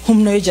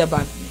humna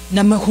jabaan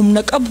nama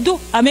humna qabdu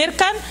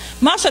Amerikaan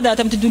maa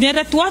sodaatamti duniyaa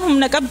irratti waan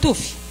humna qabduuf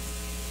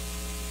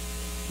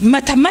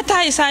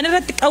mataa isaan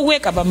irratti qawwee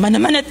qaba mana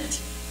manatti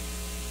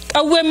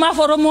qawwee maaf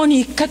Oromoon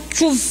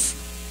hiikachuuf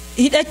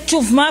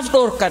hidhachuuf maaf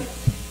dhoorkan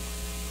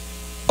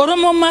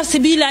Oromoon maaf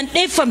sibiilaan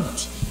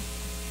dheeffamti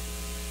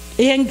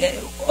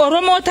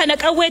Oromoo tana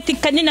qawweetti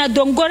kannina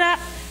dongora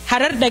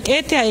Harar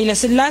dhaqeetti Hayila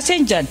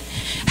Sillaaseen jaan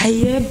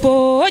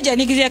hayyeboo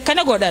janii gisee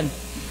akkana godhan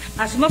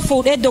asuma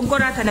fuudhee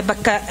dongoraa kana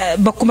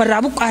bakkuma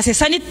irraa buqqaase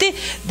sanitti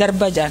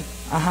darba jaan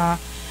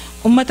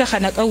ummata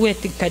kana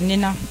qawweetti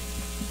kannina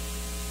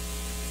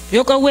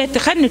yoo qawweetti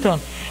kannitoon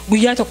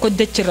guyyaa tokko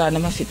dachirraa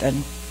nama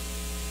fixani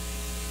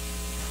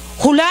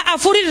hulaa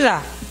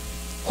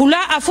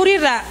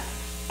afurirraa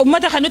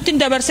ummata kanutti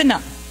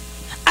dabarsina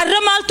arra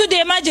maaltu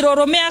deemaa jira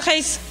Oromiyaa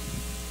keessa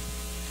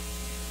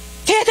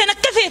feetan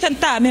akka feetan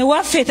taame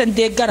waa feetan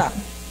deeggara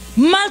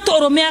maaltu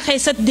Oromiyaa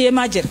keessatti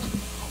deemaa jira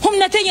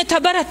humna teenya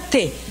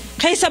tabaratte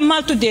keessa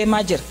maaltu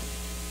deemaa jira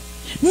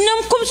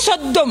namkum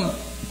soddom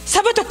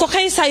saba tokko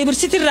keessa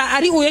yuunivarsiitiirraa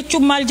ari'u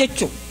jechuun maal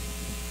jechuun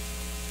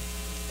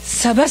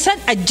saba san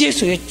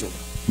ajjeesu jechuun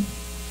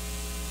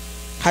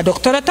ha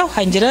doktora ta'u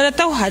ha injineera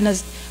ta'u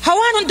ha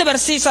waan hunda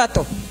barsiisaa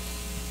ta'u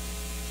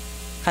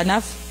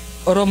kanaaf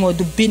Oromoo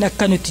dubbiin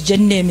akka nuti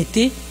jennee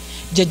miti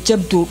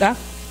jajjabduudha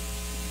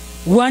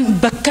waan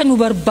bakka nu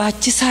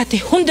barbaachisaa ta'e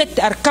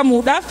hundatti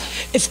argamuudhaaf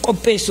if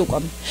qopheessuu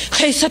qabna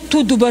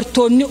keessattuu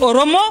dubartoonni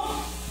Oromoo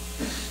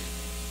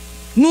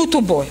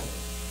nuutu booya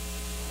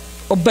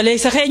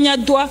obboleessa keenya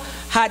du'a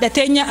haadha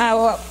teenya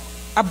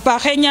abbaa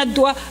keenya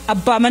du'a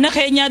abbaa mana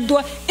keenya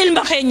du'a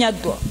ilma keenya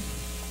du'a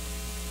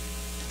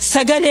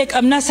sagalee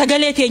qabna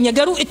sagalee teenya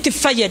garuu itti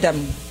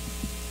fayyadamna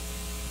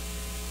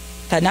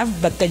tanaaf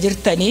bakka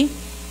jirtanii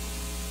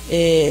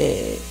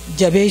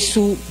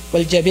jabeessuu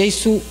wal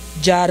jabeessuu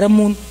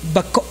jaaramuun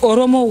bakka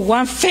Oromoo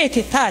waan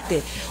feete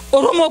taate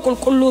Oromoo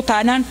qulqulluu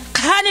taanaan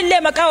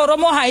kaanillee maqaa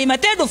Oromoo haa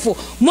himatee dhufu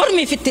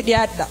mormiif itti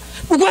dhiyaadha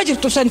dhugaa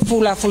jirtu san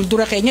fuulaa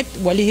fuuldura keenyatti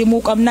walii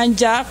himuu qabnaan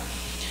jaa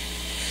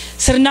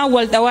sirnaan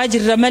wal dhawaa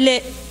jirra malee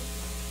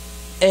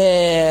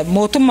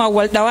mootummaan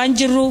wal dhawaan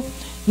jirru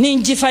ni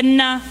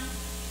injifannaa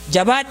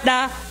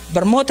jabaadhaa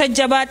barmoota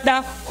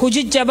jabaadhaa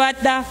hojii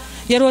jabaadhaa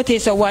yeroo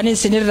teessan waan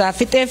isinirraa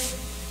fixeef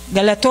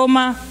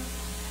galatooma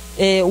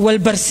wal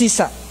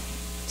barsiisa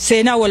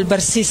seenaa wal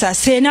barsiisa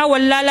seenaa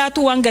wal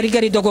laalaatu waan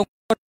gari dogon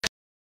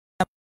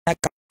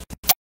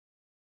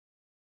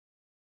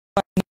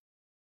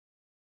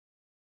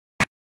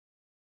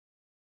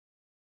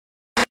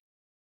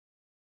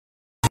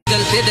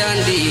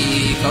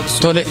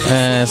Tole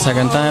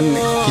sagantaan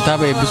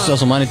kitaaba eebbisuu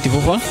asumaan itti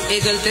fufa.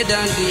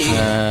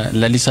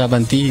 Lalisaa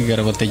bantii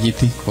gara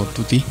waltajjiitti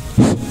kootuuti.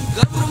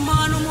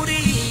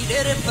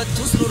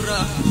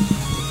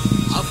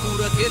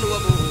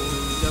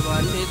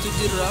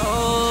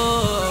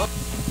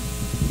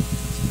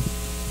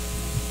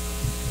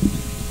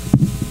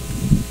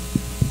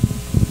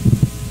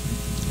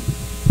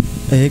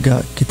 Egaa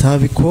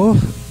kitaabi koo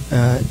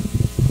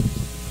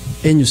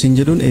eenyu siin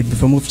jedhuun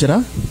eebbifamuuf jira.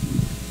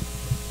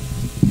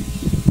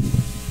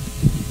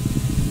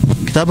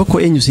 Kitaaba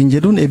koo eenyu siin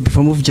jedhuun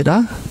eebbifamuuf jedha.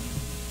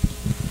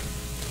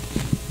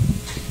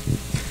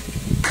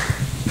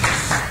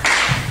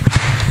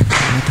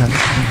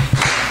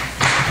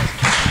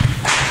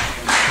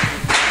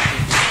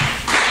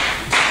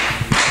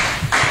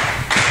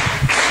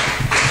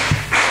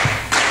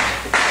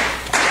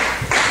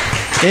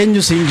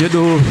 Eenyu siin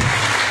jedhu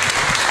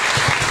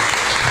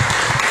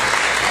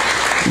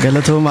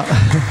galatooma.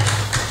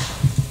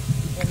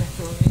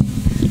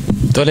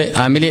 Tole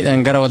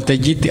aamileedhaan gara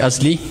waltajjiitti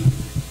aslii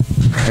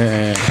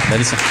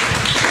Lalisa.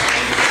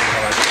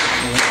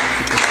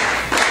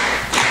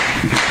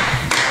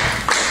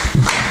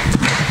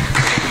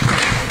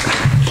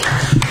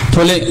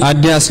 Tole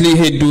adde aslii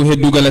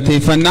hedduu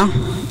galateeffannaa.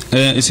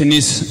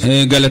 Isinis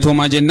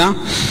galatoomaa jenna.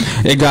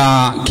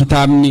 Egaa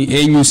kitaabni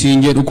eenyu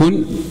siin jedhu kun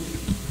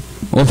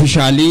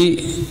ofishaalii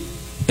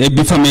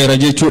eebbifameera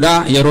jechuudha.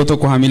 Yeroo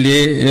tokko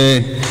hamilee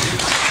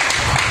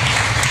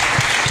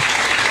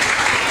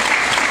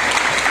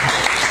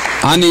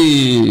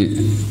ani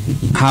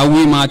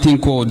hawwii maatiin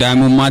koo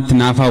daa'imummaatti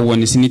naaf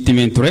hawwan isinitti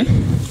himeen ture.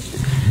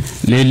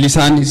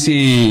 Leellisaanis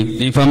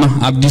dhiifama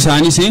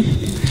abdisaanis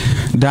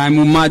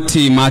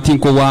daa'imummaatti maatiin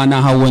koo waan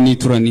hawwanii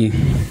turanii.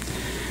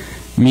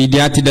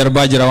 Miidiyaatti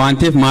darbaa jira waan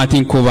ta'eef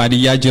maatiin koo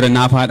baadiyyaa jira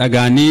naaf haa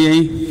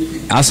dhagaanii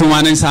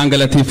asumaan isaan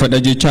galateeffadha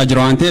jechaa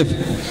jira waan ta'eef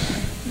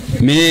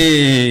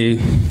mee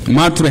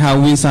maal ture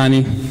hawwiin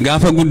isaanii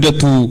gaafa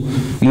guddatu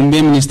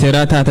muummee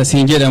ministeeraa taata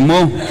siin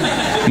jedhamoo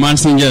maal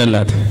siin jedhan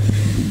laata?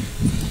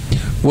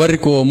 Warri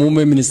koo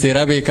muummee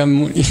ministeeraa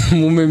beekamu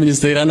muummee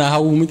ministeeraa na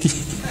hawwu miti.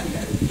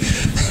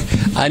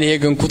 Ani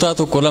eegan kutaa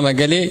tokko lama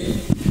galee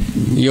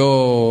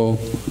yoo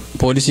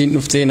poolisiin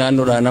dhuftee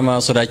naannoodhaa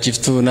nama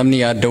sodaachiftu namni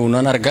yaadda'u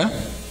nan argaa.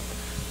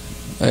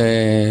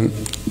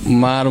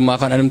 Maalummaa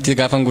afaan adamti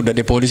gaafan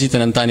guddate poolisii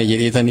tanan taane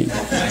jedheetani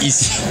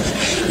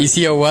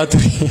isii hawwaa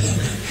ture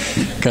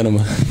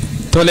kanuma.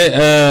 Tole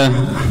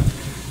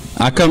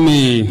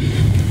akkami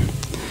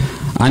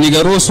ani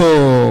garuu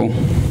soo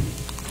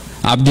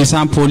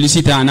abdisaan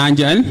poolisii taanaan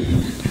jedhan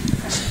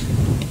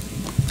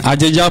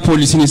ajajaa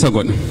poolisiin isa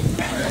godha.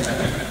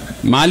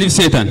 Maaliif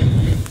seetan?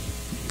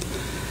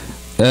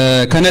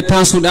 Kanatti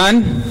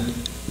aansuudhaan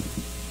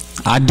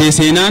addee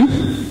seenaan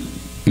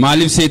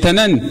maaliif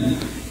seetanan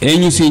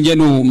eenyu siin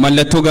jedhu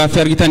mallattoo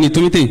gaaffii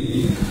argitaniitu miti.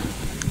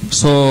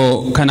 So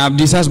kan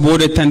abdiisaas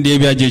booda ittan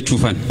deebi'a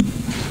jechuufan.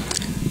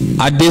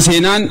 Addee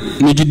seenaan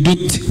nu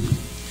jidduutti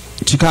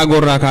Chicaagoo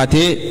irraa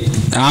kaatee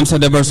dhaamsa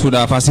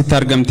dabarsuudhaaf asitti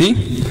argamti.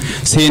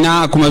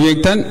 Seenaa akkuma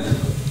beektan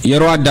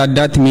yeroo adda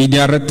addaatti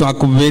miidiyaa irratti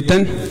akkuma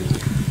beektan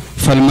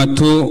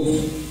falmattuu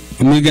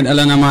mirga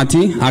dhala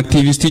namaati,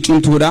 aktiivistii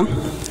cimtuudha.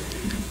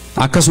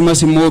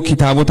 Akkasumas immoo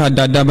kitaabota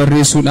adda addaa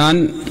barreessuudhaan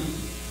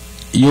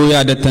yoo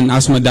yaadattan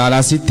asuma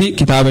daalaasitti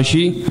kitaaba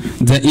ishii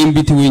The In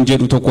Between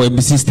jedhu tokko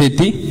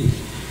eebbisiisteetti.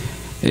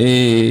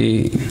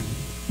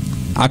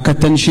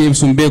 Akkattan ishee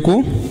ibsuun beeku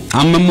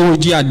amma immoo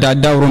hojii adda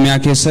addaa Oromiyaa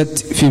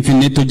keessatti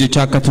Finfinneetti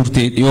hojjechaa akka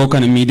turte dhiyoo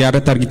kana miidiyaa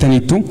irratti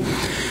argitaniittu.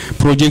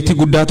 Piroojeektii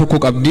guddaa tokko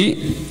qabdi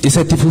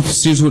isatti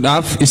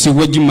fufsiisuudhaaf isin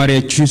wajjin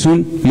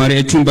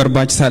mari'achuun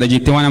barbaachisaadha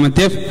jettee waan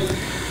amanteef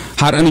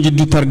har'a nu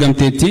jidduutti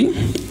argamteetti.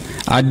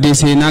 Addee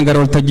seenaa gara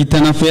waltajjiitti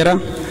nafeera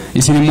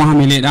isin immoo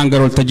hamileedhaan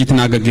gara waltajjiitti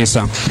na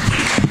gaggeessa.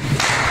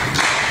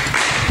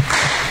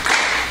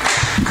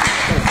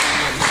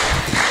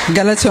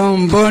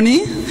 Galatoom booni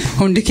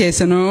hundi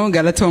keessanuu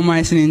galatoomaa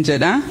isiniin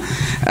jedha.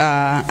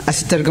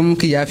 Asitti argamu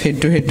kiyyaaf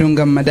hedduun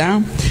gammadaa.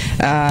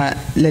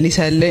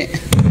 Lalisaa illee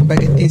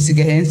bagattiin si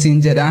gaheen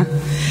siin jedha.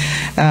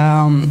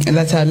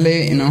 Lataallee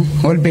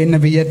wal beekna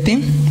biyyatti.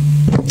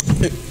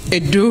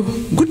 Hedduu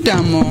guddaa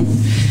immoo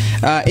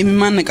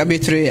imimmaan na qabee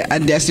ture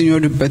adde asin yoo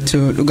dubbattu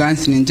dhugaan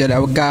isiniin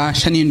jedha. Waggaa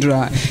 5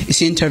 dura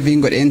isin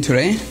interviin godheen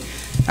ture.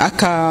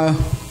 Akka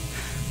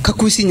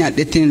kakuu isii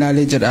nyaadhettiin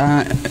ilaalee jedha.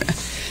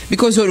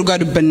 Because yoo dhugaa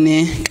dubbannee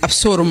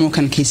qabsoo Oromoo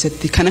kan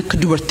keessatti kan akka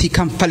dubartii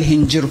kan fale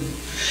hin jiru.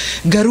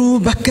 Garuu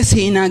bakka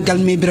seenaa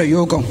galmee bira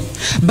yoo ga'u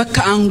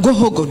bakka aangoo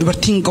hogoo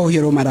dubartiin ga'u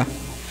yeroo mara.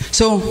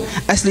 So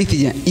asliiti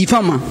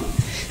ifama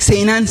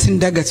seenaan sin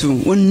dagatu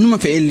wannuma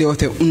fe'ellee yoo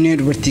ta'e onnee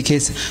dubartii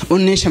keessa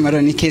onnee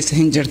shamarranii keessa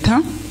hin jirta.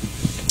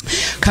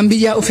 Kan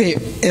biyyaa ufee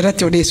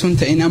irratti odeessuun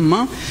ta'in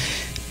amma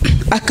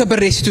akka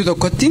barreessituu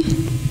tokkotti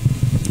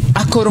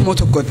akka Oromoo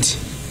tokkotti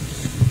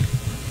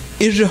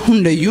irra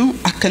hundayyuu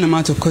akka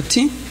namaa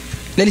tokkotti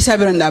lalisaa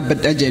biraan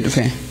dhaabbadhaa jee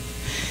dhufe.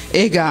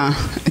 Egaa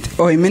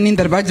OMN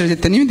darbaa jira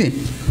jettanii miti?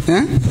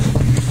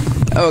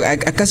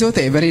 akkasoo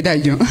ta'e bareedaa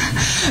iyyuu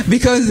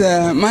because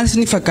maal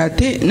isin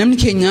fakkaate namni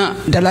keenya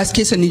dalaas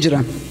keessa ni jira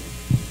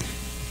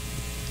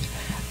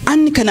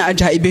anni kana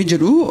ajaa'ibee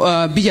jedhu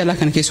biyya alaa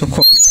kana keessa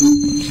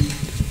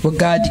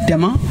waggaa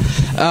 20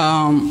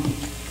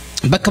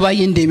 bakka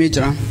baay'een deemee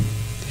jira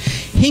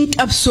hin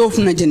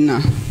qabsoofna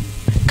jenna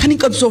kan hin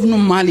qabsoofnu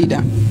maalidha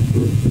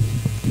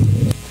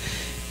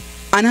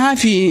anaa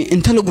fi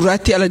intala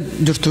gurraatti ala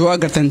jirtu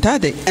agartan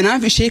taate anaa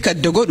fi ishee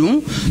kadda godhu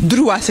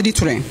dur waa sadii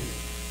ture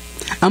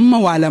amma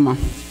waa lama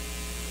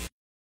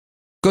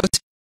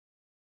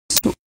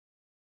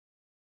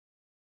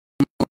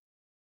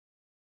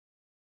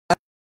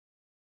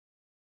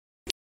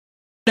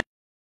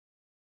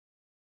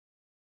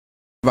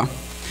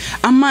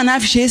amma anaa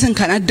fi ishee san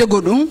kan adda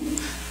godhu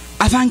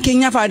afaan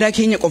keenyaaf aadaa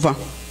keenya qofa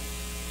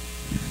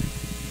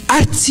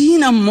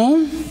artiin ammoo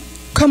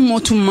kan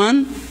mootummaan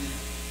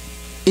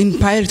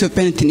empire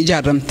Itoophiyaa ittiin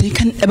ijaaramte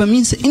kan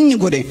dhabamiinsa inni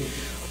godhe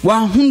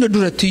waa hunda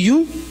durattiyyuu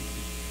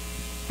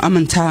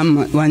amantaa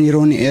waan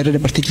yeroon irra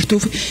dabartee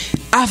jirtuuf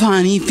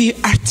afaanii fi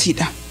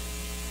artiidha.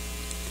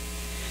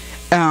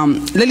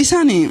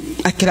 Lalisaan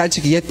akka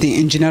ilaalcha kiyyatti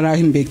injiinaraa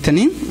hin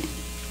beektanii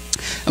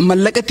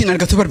mallaqa ittiin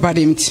argatu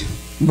barbaadee miti.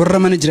 Borra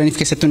mana jiraniif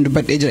keessatti hundi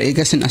dubbadhee jira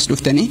eegasin as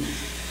dhuftanii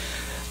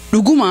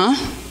dhuguma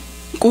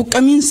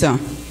quuqqamiinsa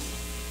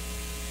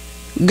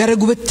gara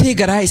gubattee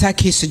garaa isaa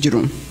keessa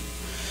jiru.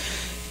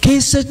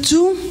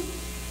 Keessattuu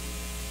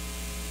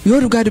yoo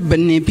dhugaa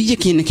dubbannee biyya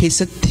keenya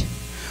keessatti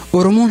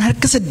Oromoon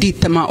harka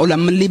 80 ol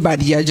ammallee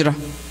baadiyyaa jira.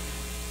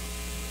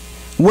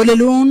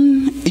 Walaloon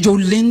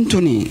ijoolleen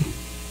tuni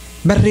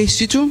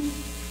barreessitu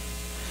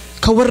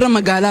ka warra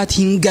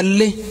magaalaatiin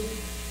galle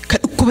ka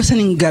dhukkuba san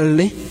hin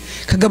galle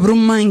ka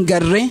gabrummaa hin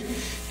garre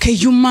ka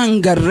hiyyummaa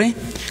hin garre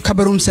ka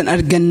barumsan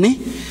arganne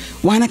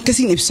waan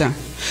akkasiin ibsa.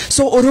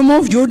 So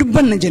Oromoof yoo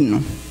dubbanna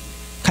jennu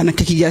kan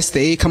akka kiyyaas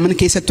ta'ee kan mana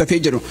keessatti hafee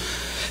jiru.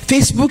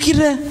 Facebook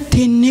irra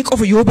teennee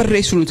qofa yoo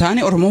barreessinu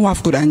taane Oromoo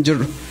waaf godhaan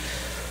jirru.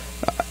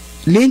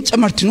 Leenca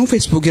martinuu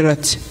Facebook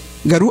irratti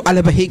garuu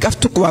ala bahee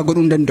qaftu waa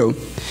godhuu hin danda'u.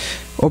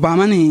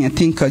 Obaamaan I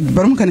think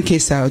baruma kana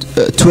keessa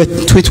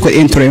tweet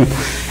godheen ture.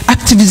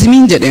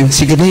 Aktiviizimiin jedhee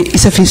sigalee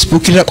isa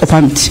Facebook irra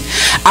qofaa miti.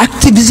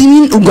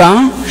 Aktiviizimiin dhugaa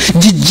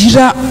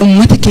jijjiirraa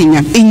uummata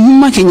keenyaaf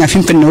eenyummaa keenyaaf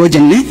hin fenne yoo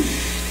jenne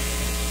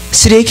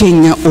siree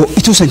keenya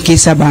ituu san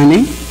keessaa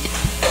baane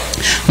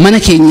mana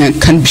keenya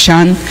kan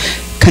bishaan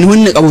kan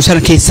wanna qabu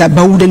sana keessaa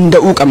bahuu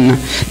danda'uu qabna.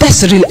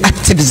 That's real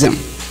activism.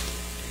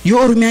 Yoo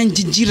Oromiyaan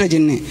jijjiirra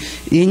jenne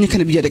yeenya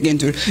kana biyya dhaqeen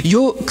ture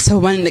yoo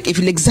sababaan hin dhaqeef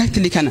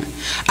exactly kana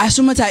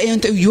asuma taa'ee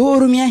ta'u yoo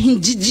Oromiyaa hin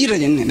jijjiirra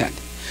jenne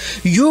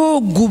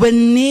yoo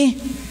gubannee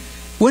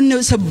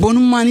wanna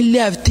sabboonummaan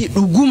illee haftee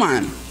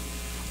dhugumaan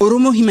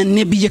Oromoo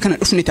himannee biyya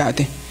kana dhufne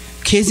taate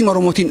keessi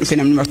Oromootiin dhufe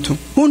namni martu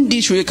hundi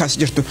ishee kaas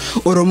jirtu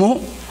Oromoo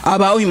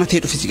abaa'oo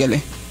himatee dhufe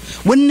sigalee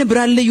wanna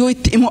biraallee yoo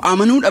itti immoo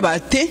amanuu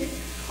dhabaatte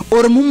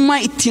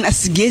Oromummaa ittiin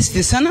as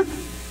geessite sana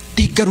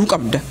deeggaruu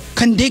qabda.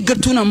 Kan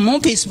deeggartuun ammoo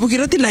Facebook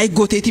irratti like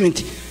gooteeti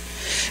miti.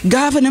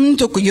 Gaafa namni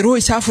tokko yeroo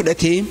isaa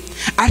fudhatee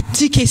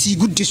artii keessii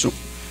guddisu.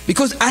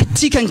 Because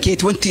artii kan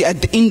keeti wanti at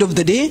the end of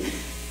the day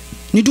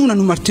ni duuna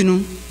nu martinu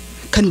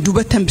kan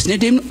dubatti hambisnee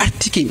deemnu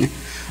artii keenya.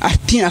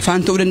 Artiin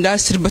afaan ta'uu danda'a,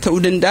 sirba ta'uu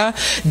danda'a,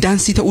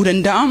 daansii ta'uu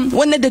danda'a,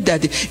 waan adda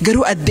addaati.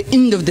 Garuu at the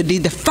end of the day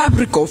the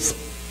fabric of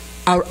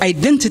our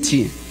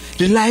identity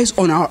relies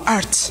on our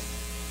art.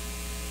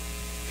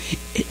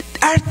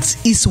 Art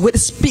is what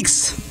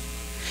speaks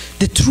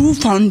the true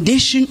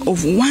foundation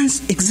of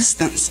one's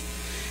existence.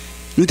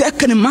 Nuti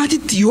akkana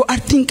maatitti yoo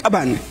artiin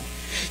qabaanne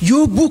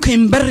yoo buuka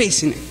hin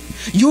barreessine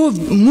yoo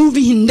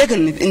movie hin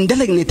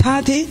dalagne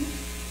taate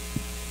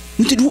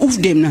nuti du'uuf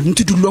deemna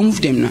nuti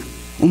dulloomuuf deemna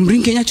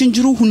umriin keenya achi hin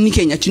jiru hunni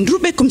keenya achi hin jiru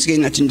beekumsi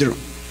keenya achi hin jiru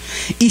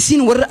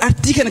isin warra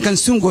artii kana kan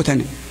sun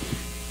gootan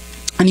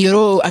ani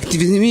yeroo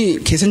aktiviizimii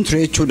keessan ture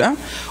jechuudha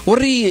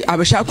warri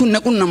abashaa kun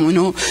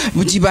naqunnamo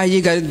hojii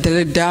baay'ee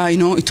dalagdaa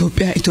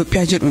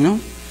Itoophiyaa jedhu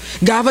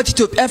Gaafa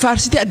Itoophiyaa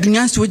faarsite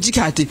addunyaan si wajji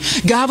kaate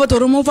gaafa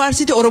Oromoo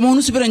faarsite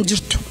Oromoonus biran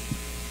jirtu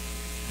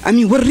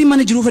ami warri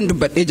mana jiruufan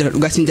dubbadhee jira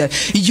dhugaa sin jira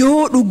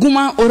yoo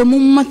dhuguma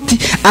Oromommatti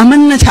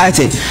amanna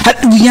taate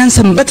hadhu guyyaan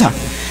sanbata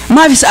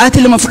maaf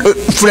sa'aatii lama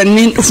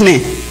fudhanneen dhufne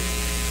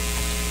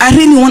I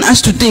really want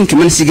us to think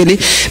man sigalee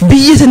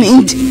biyya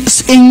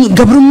sana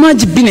gabrummaa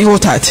jibbina yoo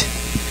taate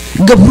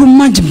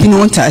gabrummaa jibbina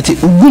yoo taate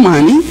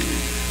dhugumaani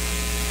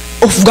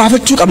of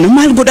gaafachuu qabna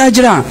maal godhaa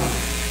jira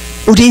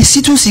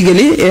Udeessituu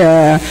sigalee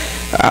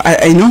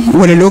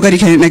walaloo garii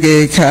kan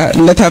dhagee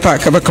lataa fa'aa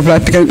akka bakka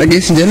biraatti kan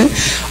dhageessin jedhee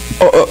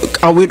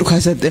qawwee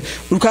dhukaasa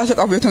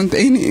qawwee otoo hin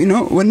ta'in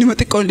wanni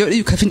xiqqoon illee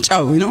dhiyu ka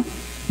fincaa'u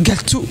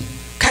galtuu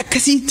ka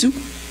akkasiitu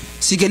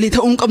sigalee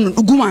ta'uu hin qabnu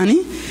dhugumaani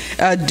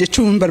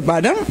jechuun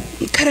barbaada.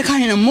 Kara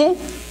kaaniin ammoo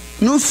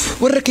nuuf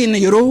warra keenya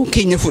yeroo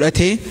keenya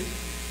fudhatee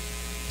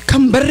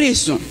kan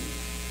barreessu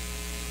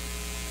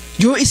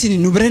yoo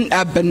isin nu biran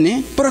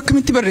dhaabbanne bor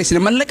akkamitti barreessina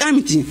mallaqaa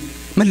miti.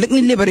 Mallaqni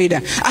illee bareeda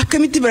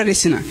akkamitti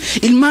barreessina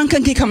ilmaan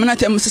kan kee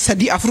kamanaati amma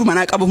 3-4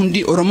 manaa qabu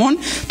hundi Oromoon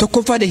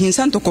tokkoffaadha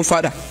hinsaan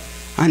tokkoffaadha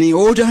ani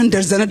oodaan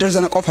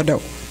darzana qofa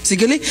da'u si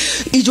galee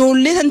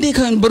ijoollee tantee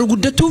kan baru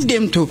guddatuuf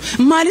deemtu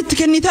maalitti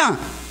kennitaa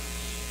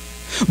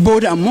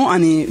booda ammoo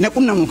ani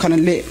naqunnamu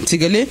kanallee si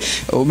galee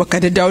bakka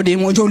daddaa'u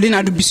deemu ijoolleen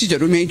haa dubbisi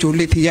jedhu mee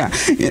ijoollee tiyyaa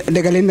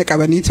dagaleen na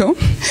qabanii ta'u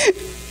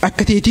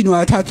akka teetiin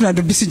waa taatu na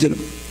dubbisi jedhu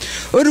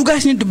dhugaa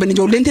isin dubbanni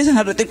ijoolleen teessan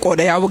har'a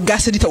xiqqoodha yaa waggaa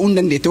 3 ta'uu hin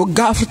dandeetti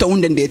waggaa 4 ta'uu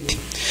hin dandeetti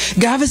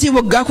gaafa si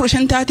waggaa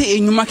 15 taate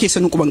eenyummaa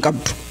keessan quban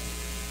qabdu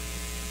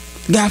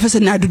gaafa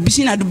sana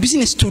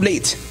dubbisiin is too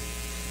late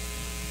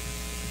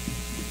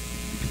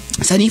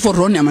saniif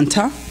warroonni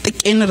amantaa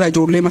xiqqeen irraa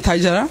ijoollee mataa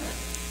jira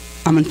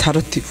amantaa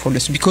irratti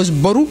foolessu because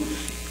boru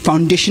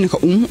foundation ka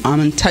uumu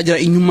amantaa jira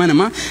eenyummaa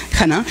namaa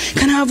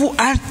kanaafuu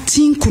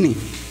aartiin kun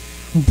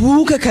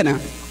buuka kana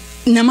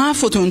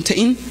namaaf otoo hin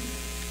ta'in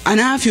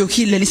anaaf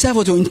yookiin lalisaaf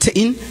otoo hin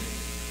ta'in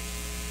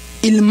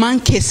ilmaan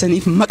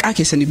keessaniif maqaa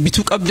keessaniif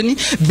bituu qabdani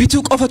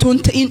bituu qofa otoo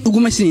hin ta'in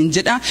dhuguma isiniin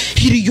jedha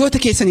hiriyoota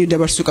keessaniif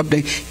dabarsuu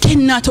qabdan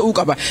kennaa ta'uu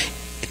qaba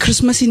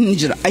Christmasiin ni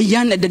jira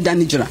ayyaanni adda addaa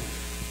ni jira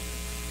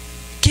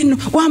kennu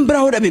waan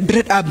biraa hodhabe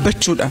bira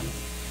dhaabbachuudha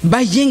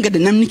baay'een gada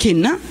namni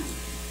kenna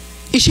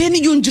isheen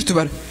iyyuu hin jirtu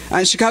bara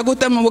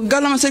Chicaagootti amma waggaa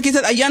 2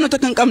 keessatti ayyaanota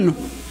kan qabnu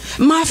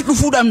maaf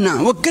dhufuu dhabna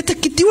waggaa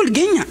takkitti wal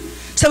geenya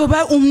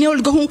sababaa uumnee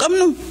wal gahuu hin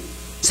qabnu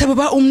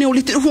sababaa uumnee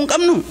walitti dhufuu hin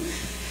qabnu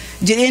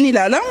jedheen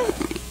ilaala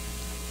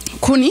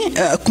kuni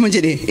akkuma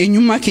jedhe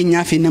eenyummaa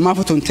keenyaa fi namaaf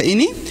otoo hin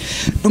ta'in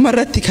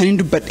dhumarratti kan hin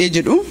dubbadhee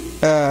jedhu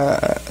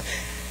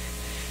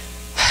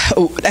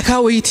dhakaa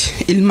wayiiti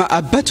ilma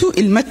abbatu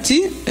ilmatti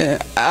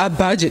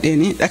abbaa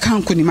jedheeni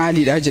dhakaan kun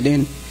maaliidha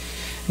jedheen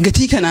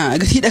gatii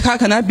dhakaa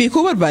kanaa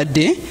beekuu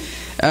barbaadde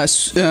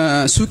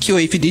suuqii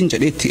wayii fidiin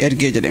jedheetti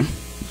ergee jedhe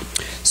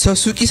so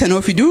suuqii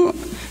sanoo fiduu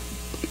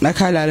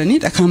dhakaa ilaalanii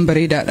dhakaan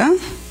bareedaadha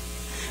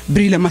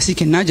birii 2 sii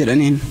kennaa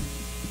jedhaniin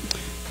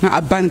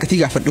abbaan gatii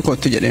gaafadhu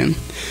kootu jedheen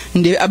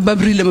indee abbaa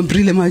birii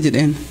 2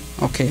 jedheen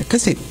okay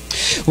akkasii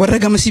warra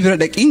gamasii bira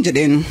dhaqiin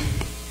jedheen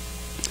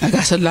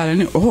dhagaa san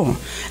ilaalanii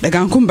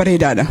dhagaan kun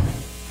bareedaadha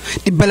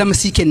 200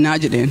 sii kennaa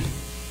jedheen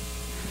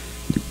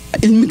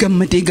ilmi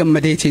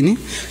gammadeetiin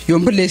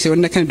yoon balleesse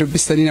wanna kana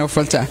dubbistanii na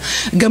uffalcha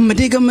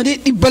gammadee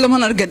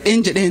 200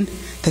 argadheen jedheen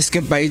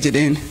tasgabbaa'ee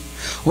jedheen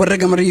warra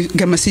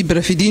gamasii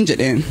bira fidiin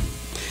jedheen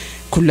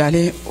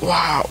kullaalee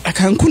waaw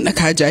dhakaan kun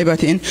dhakaa ajaa'ibaa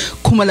ta'een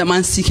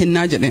 200 sii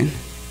kennaa jedheen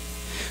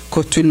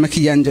kottu ilma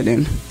kiyyaan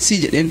jedheen sii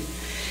jedheen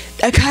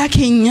dhakaa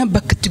keenya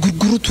bakka itti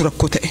gurgurutu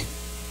rakkoo ta'e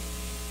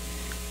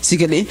si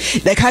galee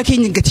dhakaa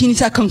keenya gatiin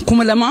isaa kan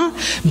 200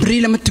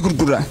 birii 2tti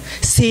gurgura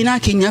seenaa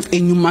keenyaaf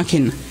eenyummaa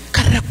kenna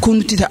kan rakkoo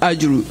nuti ta'aa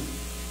jiru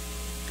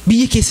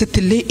biyya keessatti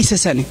illee isa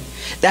sani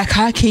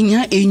dhakaa keenya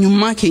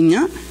eenyummaa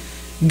keenya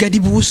gadi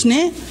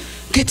buusnee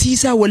gatii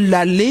isaa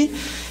wallaallee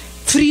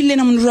firiilee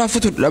namni duraa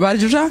futu dhabaa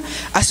jirra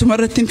asuma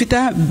irratti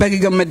fitaa baga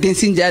gammaddeen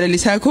siin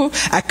jaalalisaa koo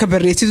akka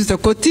barreessitu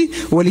tokkotti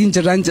waliin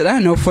jirraan jedha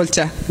na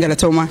uffolcha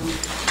galatoomaa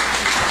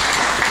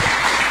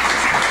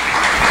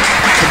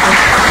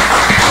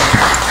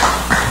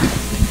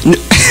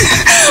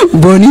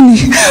boonini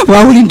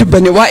waa waliin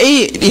dubbanne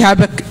waa'ee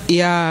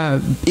dhiyaa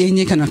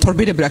eenye kana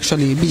torbee dabra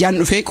actually biyyaan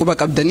dhufee quba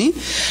qabdanii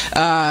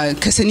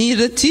kasanii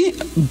irratti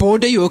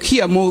booda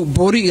yookiin ammoo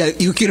boorii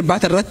yookiin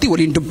irbaata irratti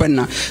waliin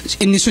dubbanna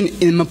inni sun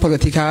ilma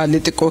politikaa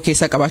xiqqoo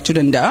keessaa qabaachuu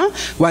danda'a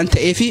waan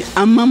ta'eef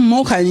amma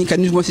immoo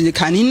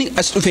kaniin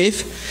as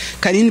dhufeef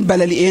kaniin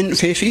balali'een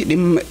dhufeef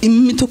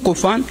dhimmi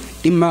tokkoffaan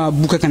dhimma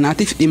buka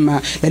kanaatiif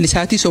dhimma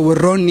lalisaatii so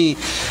warroonni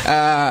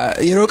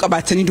yeroo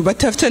qabaatanii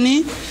dubatti haftanii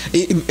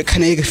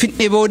kana eega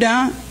fidhee booda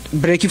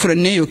breekii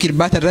fudhannee yookiin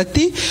irbaata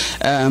irratti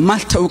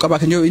maal ta'uu qaba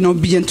kan jedhu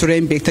biyyan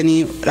tureen beektanii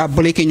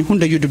dhaabbolee keenya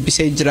hundayyuu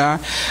dubbisee jira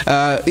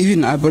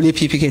even dhaabbolee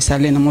PP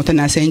keessaallee namoota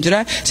naasee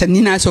jira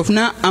sanniin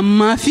haasofnaa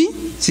ammaa fi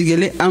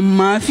sigalee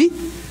ammaa fi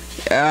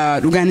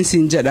dhugaan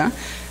isin jedha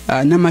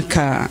nama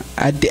akka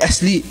adde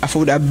aslii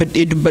afuudha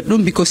abbadhee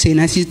dubbadhuun bikoo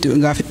seenaa isii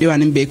gaafadhee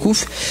waan hin beekuuf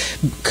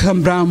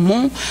kan biraa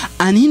immoo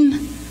aniin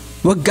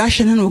waggaa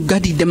 5 waggaa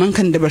 20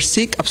 kan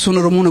dabarsee qabsoon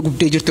Oromoo na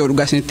gubdee jirte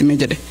dhugaa isinitti mee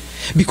jedhe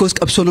because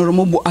qabsoon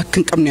Oromoo bu'aa akka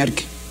hin qabne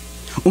arge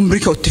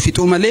umrii koo itti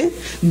fixuu malee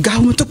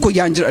gaafuma tokko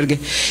yaan jira arge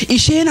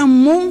isheen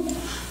ammoo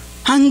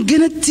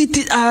hanganatti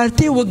itti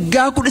dhaartee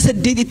waggaa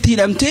 18 itti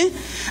hidhamtee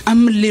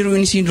ammallee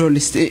ruunis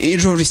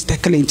rooliste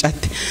akka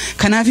leencaatti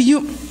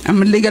kanaafiyyuu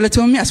ammallee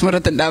galatoomii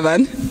asumarratti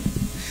dhaabaan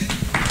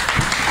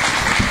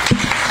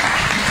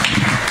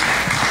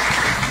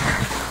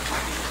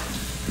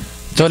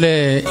tole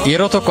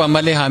yeroo tokko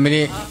ammallee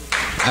haamilee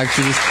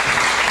activist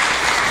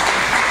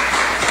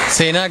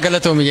seenaa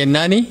galatoomi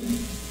jennaani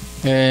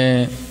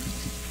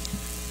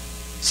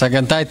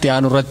sagantaa itti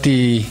aanu irratti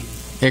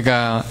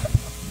egaa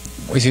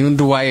isin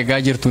hundu waa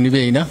eegaa jirtu ni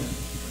beeyna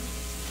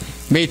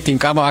mee ittiin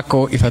qaama akka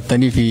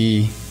ifattanii fi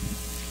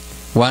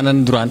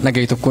waanan duraan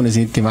dhagaye tokkoon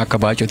isinitti akka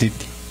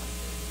baacotitti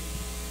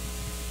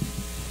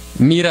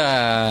miira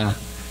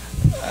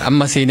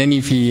amma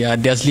seenanii fi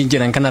adde asliin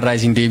jedhan kanarraa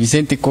isin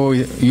deebiseen xiqqoo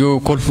yoo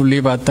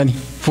kolfullee baattani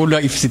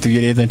fuula ibsitu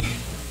jedheetani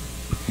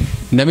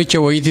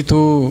namicha wayititu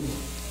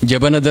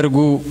jabana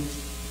darguu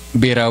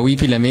beeraawii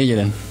filamee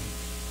jedhan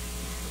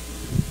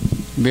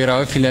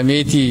beeraawii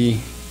filameeti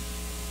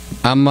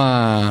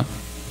amma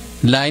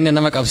laayina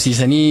nama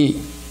qabsiisanii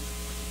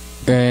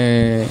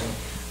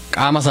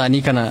qaama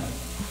isaanii kana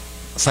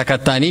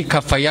sakattaanii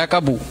kaffayyaa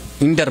qabu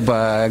hin darba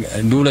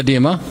duula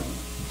deema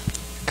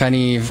kan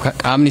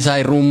qaamni isaa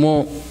irraa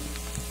immoo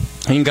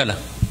hin gala.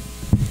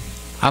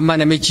 Amma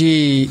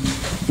namichi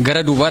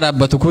gara duubaa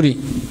dhaabbatu kuni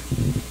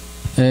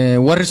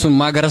warri sun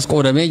maa garas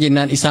qoodamee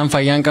jennaan isaan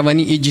fayyaan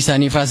qabanii ijji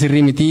isaanii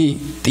faasirrii miti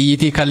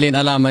xiyyitii kalleen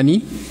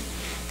alaamanii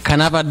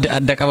kanaaf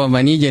adda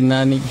qabamanii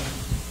jennaan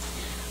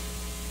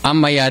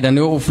amma yaadan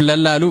yoo uf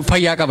lallaalu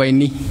fayyaa qaba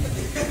inni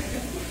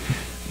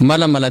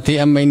mala malatee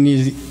amma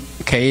inni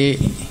ka'ee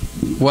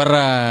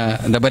warra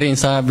dabareen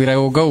isaa bira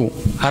yoo ga'u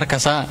harka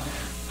isaa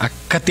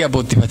akkatti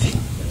abboottifate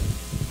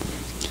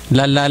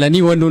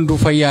lallaalanii wanni hunduu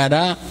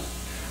fayyaadhaa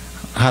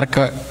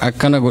harka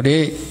akkana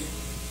godhee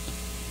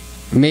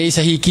mee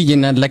isa hiikii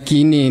jennaan lakki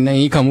inni na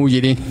hiikamuu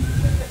jedheen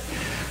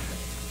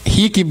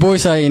hiiki boo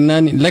isaa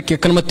jennaan lakki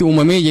akkanumatti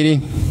uumamee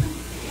jedheen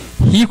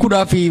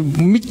hiikuudhaaf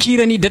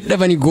micciiranii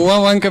dadhabanii gowwaa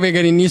waan qabee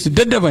ganiinnisu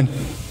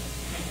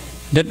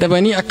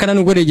dadhabanii akkana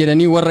nu godhe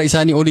jedhanii warra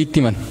isaanii oliitti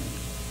himan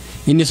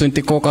inni sun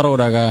xiqqoo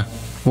qaroodha gaa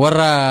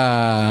warra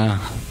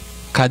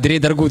kaadiree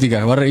darguuti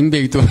gaa warra hin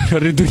beektu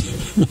warri duri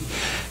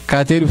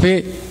kaatee dhufee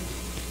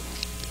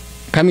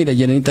kamidha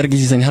jedhanii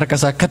argisiisanii harka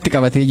isaa akkatti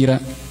qabatee jira.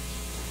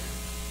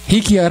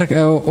 Hiki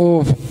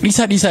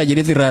dhiisaa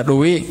jedheeti irraa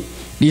dhoowwee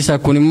dhiisaa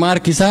kun immoo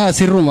harkisaa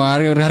sirruma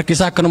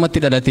harkisaa akkanumatti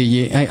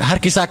dhalatee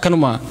harkisaa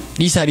akkanuma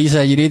dhiisaa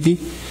jedheeti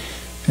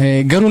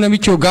garuu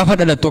namichi gaafa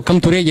dhalattu akkam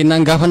turee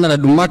jennaan gaafa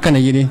dhaladhummaa akkana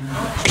jedheen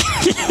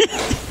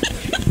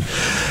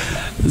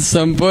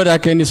sampoodha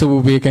akka inni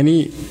sobuu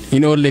beekanii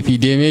hin oolle fi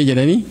deemee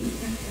jedhanii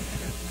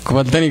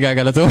kofaltanii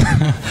gaagalatoo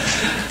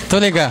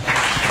tole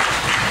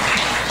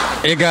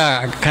egaa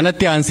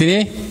kanatti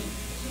aansinee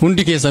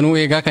hundi keessanuu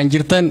eegaa kan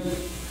jirtan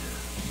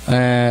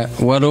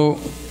waloo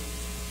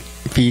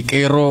fi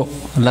qeerroo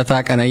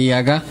lataa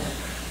qanayyaagaa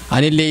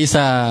anillee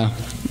isa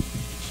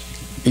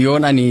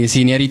yoon ani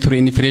siiniyarii ture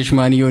inni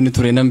fireeshmaanii yoo inni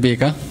ture nan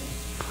beeka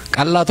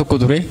qallaa tokko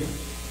ture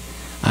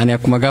ani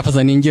akkuma gaafa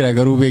saniin jira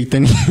garuu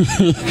beektanii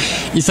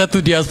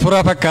isattu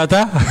diyaasporaa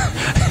fakkaata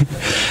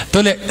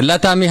tole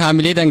lataa mi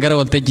haamileedhaan gara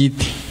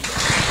waltajjiitti.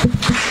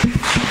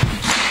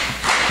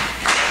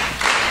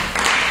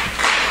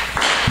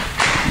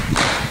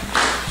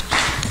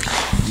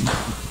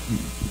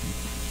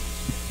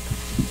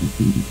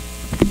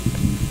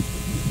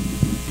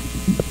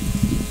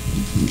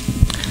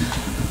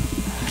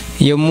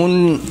 Yommuun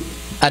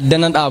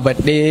addana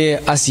dhaabadhee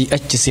asii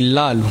achi sin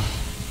laalu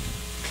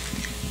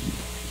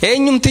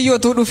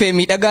eenyumtiyyootuu dhufee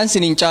miidhagaan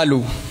sin hin caalu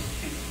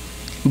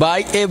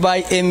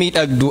baay'ee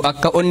miidhagdu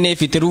akka onnee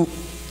fitiruu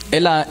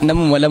ilaa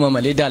namuma lama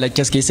malee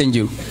daalachas keessa hin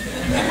jiru.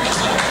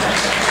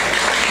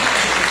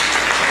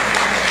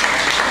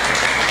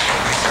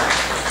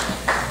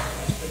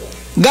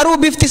 Garuu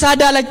bifti isaa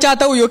daalachaa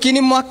ta'u yookiin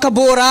immoo akka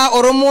booraa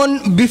Oromoon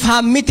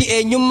bifaan miti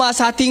eenyummaa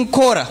isaatiin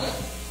koora.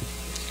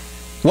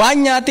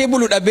 Waan nyaatee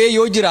bulu dhabee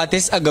yoo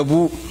jiraates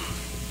agabuu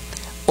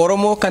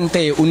Oromoo kan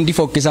ta'e hundi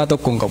fokkisaa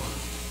tokko hin qabu.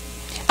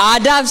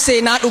 Aadaaf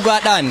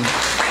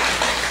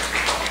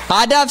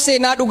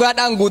seenaa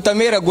dhugaadhaan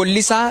guutameera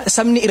gollisaa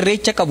sabni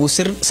irreecha qabu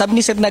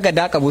sabni sirna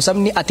gadaa qabu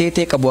sabni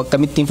ateetee qabu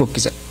akkamittiin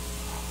fokkisa.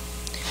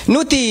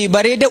 Nuti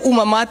bareeda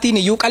uumamaatiin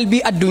iyyuu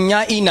qalbii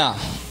addunyaa iinaa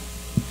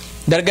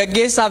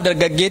dargaggeessaaf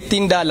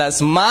dargaggeettiin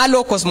daalaas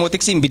maaloo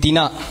kosmootiksiin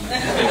bitinaa.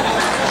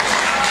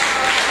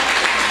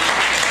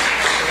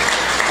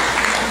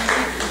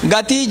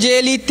 Gatii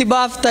jeeliitti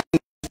baaftan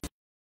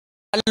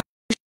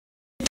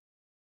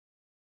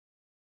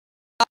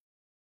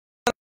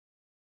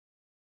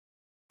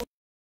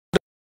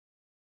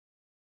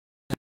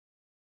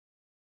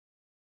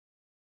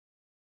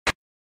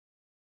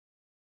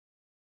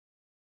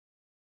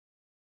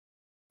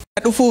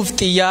dhufuuf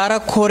xiyyaara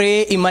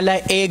koree imala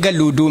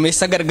eegaluu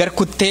duumessa gargar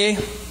kuttee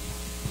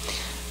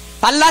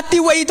allaattii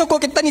wayii tokko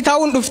qixxanii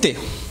taa'uun dhufte.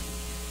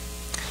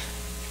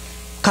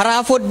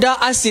 Karaa foddaa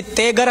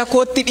asixxee gara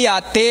kootti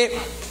dhiyaattee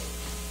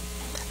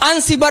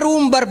ansi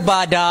baruun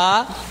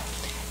barbaadaa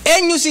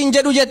eenyu siin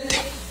jedhu jette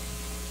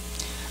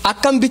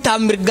akkam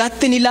bitaan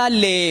mirgaatti ni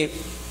ilaallee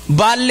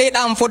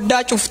baalleedhaan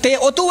foddaa cuftee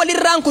otuu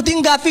walirraan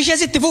kutiin gaaffii ishee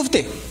sitti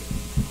fufte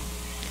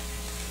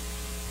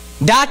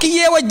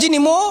daakiyyee wajjin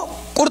immoo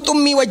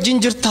qurxummii wajjin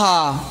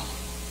jirtaa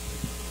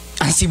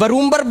ansi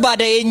baruun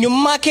barbaada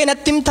eenyummaa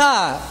keenatti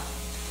himtaa.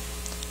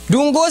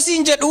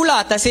 Dungoosiin jedhuu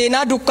laata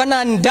seenaa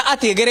dukkanaan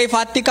da'ate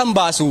gareefaatti kan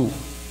baasu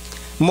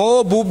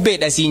moo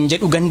buubbeedha siin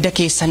jedhu ganda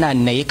keessa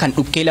naanna'ee kan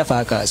dhukkee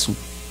lafaa kaasu.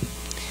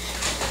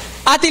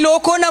 Ati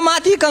lookoo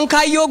namaatii kan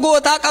kaayyoo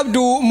gootaa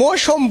qabdu moo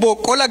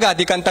shomboqqoo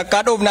lagaati kan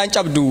takkaa dhoofnaan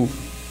cabdu.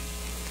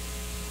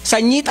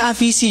 Sanyii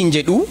xaafii siin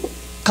jedhu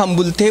kan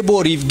bultee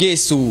booriif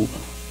geessu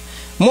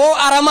moo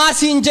aramaa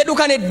siin jedhu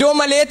kan iddoo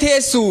malee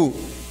teessu.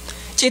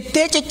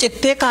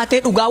 Cittee kaatee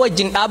dhugaa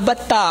wajjin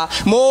dhaabbattaa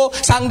moo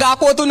sangaa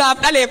kootu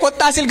naaf dhalee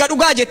kottaa silga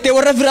dhugaa jettee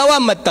warra firaa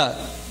waammatta.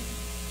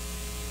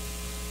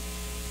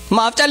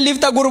 Maaf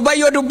callifta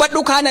gurbayyoo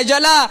dubbadhu kana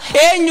jalaa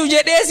eenyu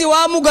jedhee si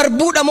waamu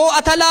garbuudha moo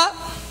atalaa.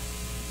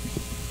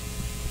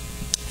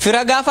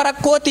 fira gaafa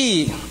rakkooti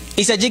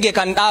isa jige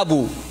kan dhaabu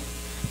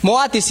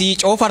mo'ati si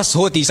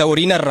coofarsooti isa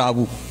horiin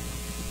arraabu.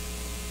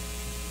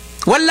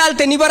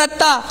 Wallaalte ni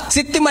baratta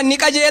sitti manni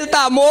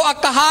qajeelta moo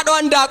akka haadhoo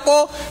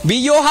handaaqoo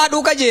biyyoo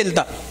haadhuu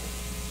qajeelta.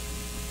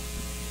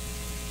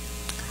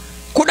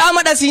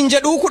 Kudhaama dhasiin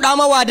jedhuu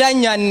kudhaama waadaa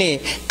nyaanne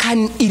kan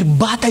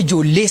irbaata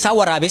ijoollee isaa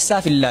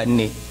waraabessaaf hin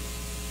laanne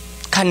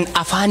kan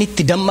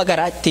afaanitti damma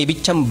garaatti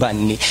eebicha hin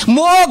baanne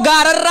moo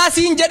gaararraa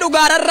siin jedhu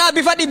gaararraa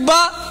bifa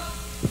dhibbaa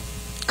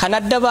kan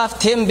adda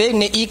baaftee hin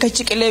beekne hiika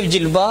ciqileef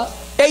jilbaa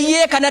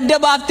eeyyee kan adda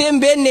baaftee hin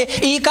beekne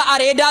hiika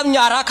areedaaf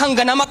nyaaraa kan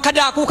ganama akka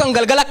daakuu kan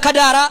galgala akka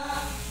daaraa.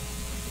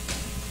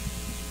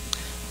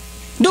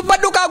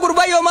 Dubbadhu kaa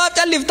gurbaa yoomaaf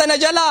calliftana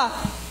jalaa.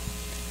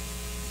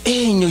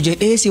 Eenyu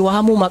jedhee si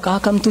waamu maqaa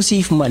kamtu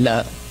siif mala.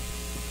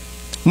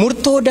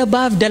 Murtoo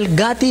dabaaf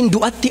dalgaatiin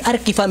du'atti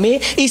harkifame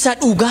isa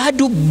dhugaa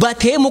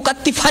dubbatee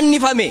mukatti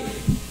fannifame.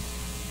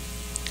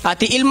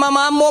 Ati ilma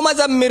Maammoo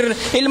Mazammir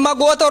ilma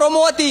goota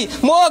Oromooti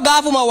moo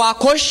gaafuma waa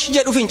kosh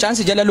jedhu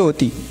fincaansi jala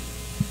looti.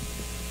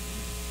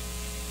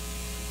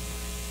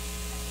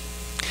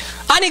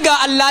 Ani gaa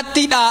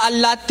allaattiidha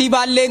allaattii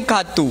baalleen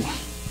kaattu.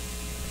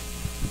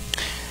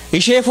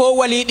 Ishee foon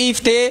walii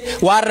dhiiftee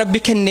waan Rabbi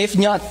kenneef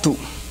nyaattu.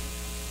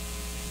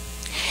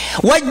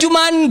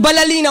 Wajjumaan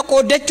balaliina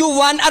qoodachuuf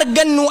waan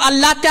argannu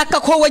allaatti akka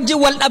koo wajjin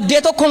wal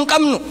dhabdee tokko hin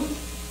qabnu.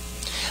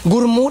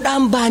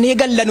 Gurmuudhaan baanee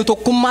gallanu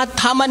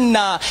tokkummaatti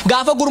hamannaa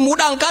gaafa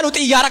gurmuudhaan kaanu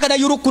xiyyaara kana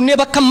yurukunnee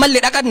bakka malle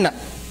dhaqanna.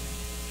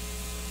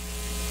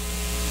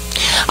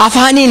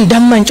 Afaaniin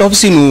damman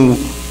cobsinu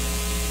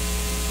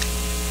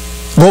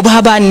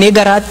bobaa baannee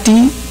garaatti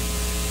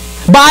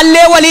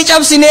baallee walii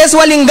cabsinees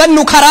waliin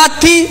gannu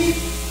karaatti.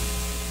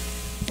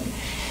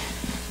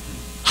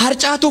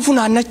 Harcaatu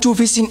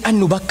funaannachuufis hin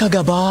dhannu bakka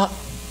gabaa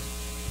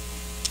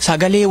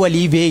sagalee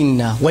walii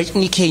beekna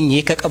wayni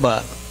keenya ka qaba.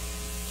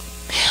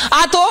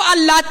 Atoo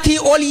allaattii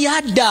ol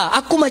yaadda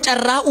akkuma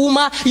carraa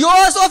uumaa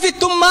yoos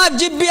ofittummaaf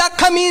jibbi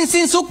akkamiin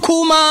sin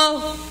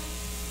sukkuumaa.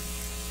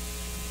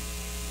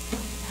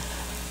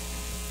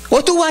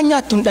 Otuu waan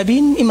nyaattu hin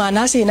dhabiin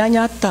imaanaa seenaa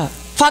nyaatta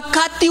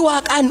fakkaattii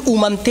waaqaan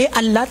uumamtee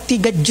allaattii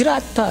gad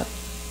jiraatta.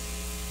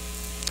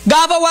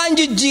 Gaafa waan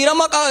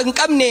jijjiirama hin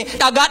qabne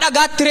dhagaa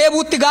dhagaatti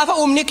reebuutti gaafa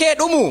uumni kee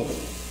dhumu.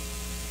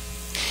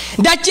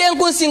 Dacheen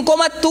kun sin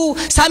komattu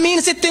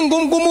samiin sitti hin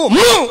gungumu.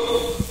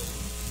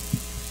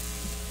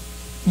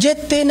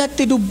 Jettee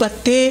natti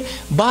dubbattee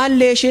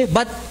baallee ishee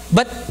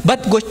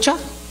bat gocha.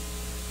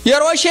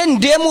 Yeroo isheen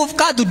deemuuf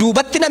kaatu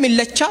duubatti na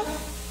millacha.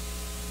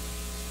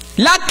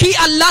 Lakkii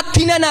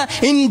allaattii nana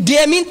hin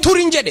deemin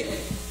turin jedhe.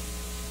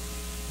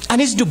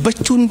 Anis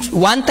dubbachuun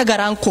wanta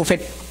garaan koo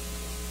fedhe.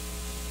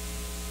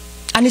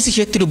 Anis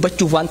isheetti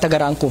dubbachuuf wanta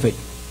garaan koo fedhe.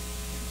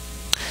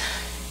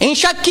 In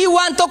shakkii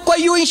waan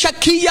tokkoyyuu in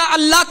shakkii yaa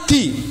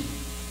allaatti.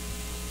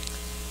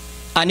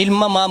 Ani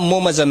ilma Maammoo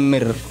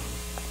Mazammir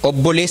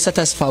obboleessa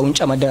Tasfaa'uun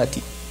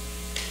Camadaati.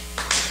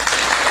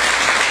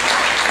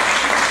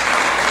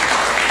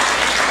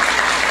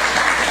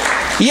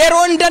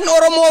 Yeroon dan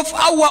Oromoof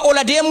awwa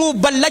ola deemuu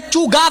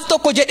ballachuu gaaf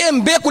tokko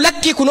jedheen beeku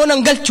lakkii kunoo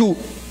nan galchuu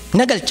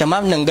na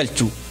galchamaaf nan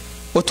galchuu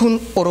otuun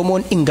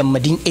Oromoon hin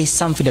gammadiin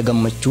eessaan fida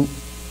gammachuu.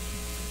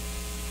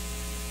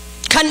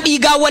 Kan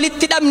dhiigaa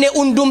walitti dhabne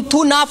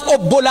undumtuu naaf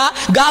obbolaa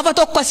gaafa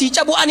tokko asii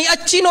cabu ani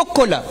achiin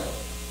okkola.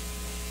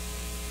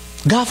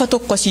 Gaafa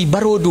tokko asii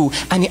baroodu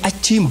ani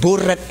achiin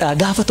boorradha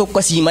gaafa tokko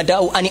asii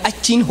madaa'u ani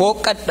achiin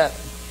hooqqadha.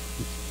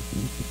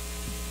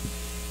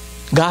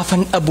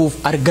 Gaafan dhabuuf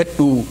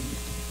argadhu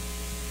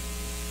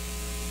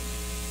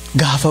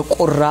gaafa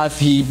qorraa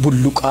fi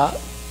bulluqaa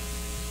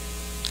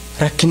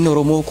rakkinni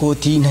Oromoo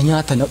kootii na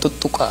nyaata na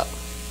tuttuqaa.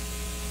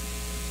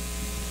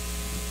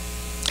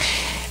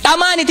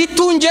 Dhamaani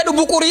tittuun jedhu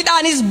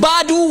buquriidhaanis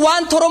baaduu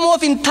waan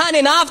Oromoof hin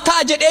taane naaf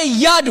ta'a jedhee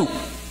yaadu.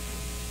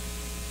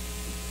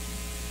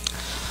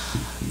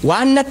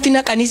 Waan natti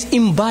naqanis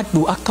hin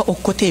baadhu akka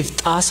okkoteef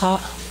xaasaa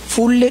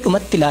fuullee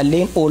dhumatti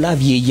ilaalleen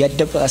oolaaf yeeyyaa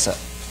adda baasa.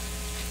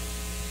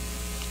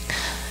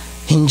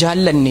 Hin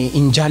jaallanne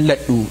hin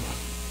jaalladhu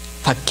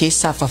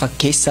fakkeessaaf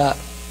fakkeessaa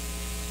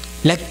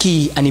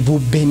lakkii ani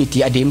bubbee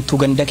miti adeemtuu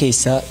ganda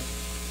keessaa.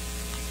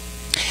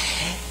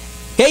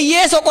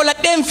 Eeyyee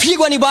soqoladheen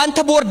fiigwani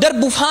baanta boor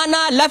darbu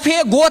faanaa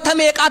lafee goota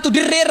meeqaatu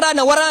dirreerraa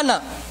na waraana.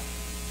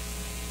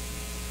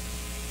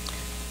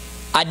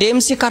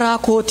 Adeemsi karaa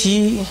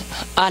kootii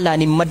alaan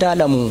hin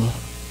madaalamu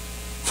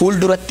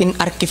fuulduratti hin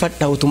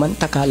harkifadha utuman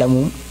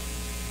takaalamu.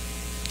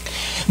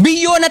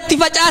 Biyyoo natti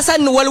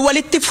facaasan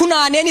walwalitti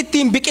funaaneen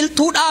ittiin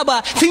biqiltuu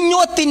dhaaba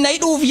finyootti na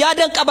hidhuuf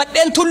yaadan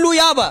qabadheen tulluu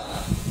yaaba.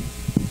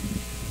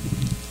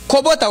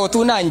 Kobota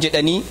otuu naan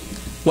jedhanii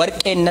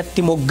warqeen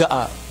natti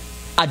mogga'a.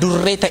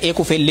 Adurree ta'ee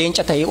kufee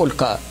leenca ta'ee ol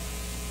ka'a.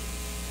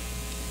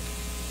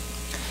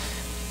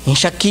 Hin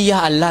shakkii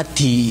yaa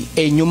allaatti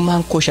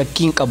eenyummaan koo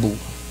shakkiin qabu.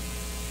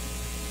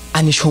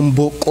 Ani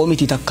shomboqqoo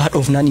miti takkaa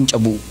dhoofnaan hin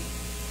cabu.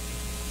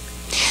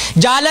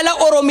 Jaalala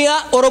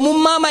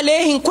Oromummaa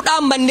malee hin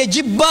kudhaammanne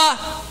jibbaa.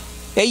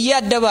 Eeyyee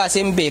adda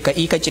baaseen beeka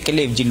hiika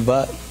ciqileef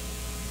jilbaa.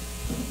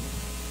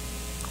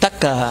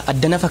 takka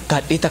addana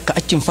fakkaadhee takka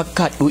achiin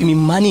fakkaadhu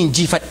imimmaaniin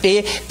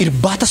jiifadhee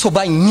irbaata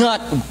sobaa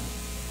nyaadhu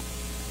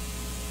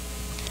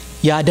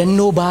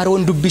yaadannoo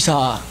baaroon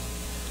dubbisaa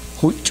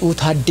huccuu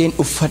taaddeen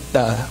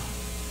uffadha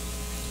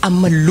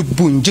amma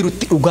lubbuun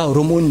jirutti dhugaa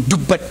Oromoon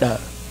dubbadha.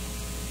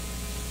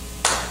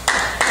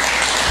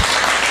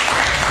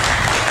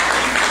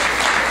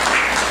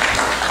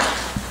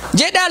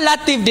 jedha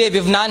allaattiif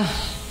deebifnaan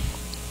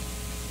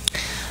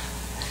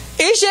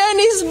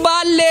isheenis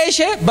baallee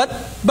ishee bat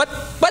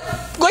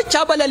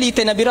gochaa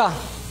balaliite na biraa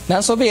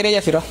naan sobeeree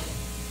yafira.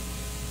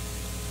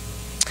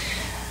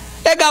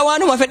 Egaa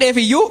waanuma fedheef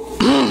iyyuu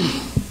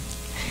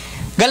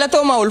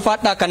galatoomaa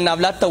ulfaadhaa kan naaf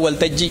laattan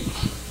waltajjii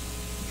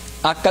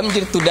akkam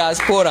jirtu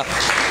daaspooraa.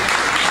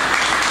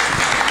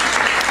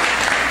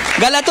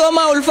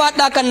 galatoomaa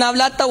ulfaadhaa kan naaf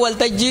laattan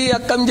waltajjii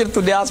akkam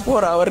jirtu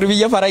daaspooraa warri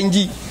biyya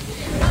faranjii.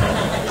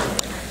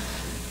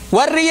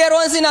 warri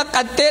yeroon sin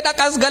haqqattee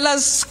dhaqas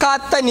galas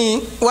kaattanii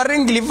warri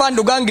ingiliffaan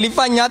dhugaa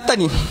ingiliffaan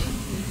nyaattanii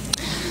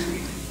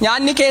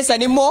nyaanni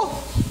keessan immoo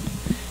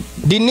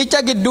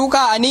dinnicha gidduu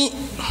kaa'anii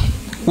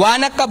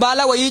waan akka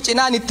baala wayii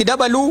cinaan itti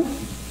dabaluu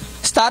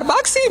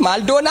Starbucksii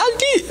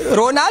Maldonaldii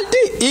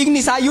Ronaldii dhiigni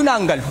isaayyuu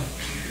naan galu.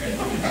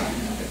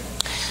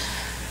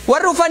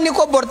 warri uffanni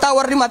kobbortaa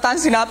warri mataan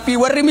sinaappii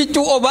warri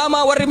michuu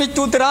Obaamaa warri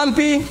michuu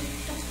Tiraampii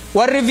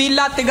warri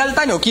viillaatti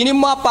galtan yookiin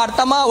immoo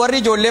appaartamaa warri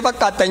ijoollee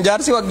fakkaattan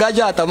jaarsi waggaa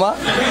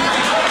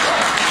 60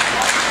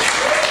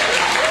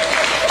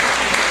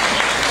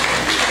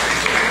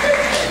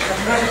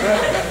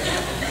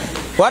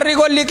 warri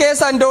golli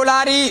keessan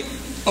doolaarii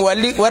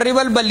warri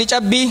balballi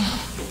cabbii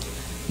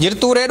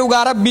jirtuuree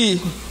dhugaa rabbii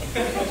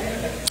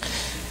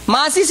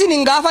maasii sin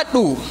hin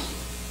gaafadhu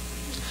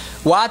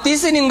waatii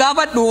sin hin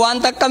gaafadhu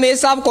waan takka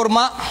meessaaf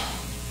kormaa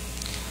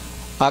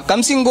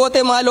akkam sin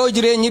goote maaloo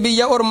jireenyi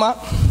biyya ormaa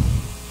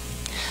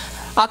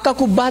akka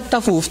kubbaatti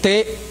hafuuftee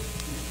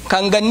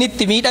kan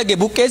gannitti miidhage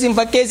buqqees hin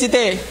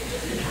fakkeessite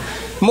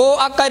moo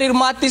akka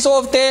rirmaatti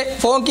sooftee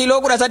foon kiiloo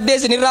 18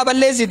 sinirraa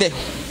balleessite.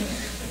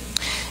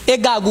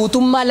 Egaa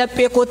guutummaa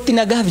laphee kootti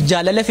nagaaf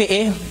jaalala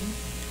fe'ee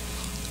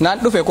naan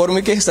dhufe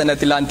kormi keessan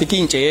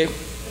Atlaantikiin ce'ee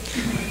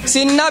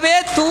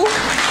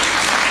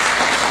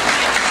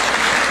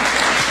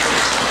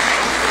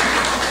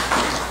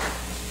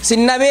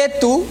sinna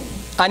beektu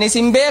ani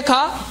sin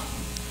beekaa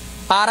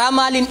aaraa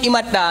maaliin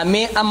dhimadha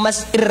mee ammas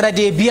irra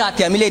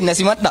deebi'aati amilee na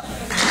simadha.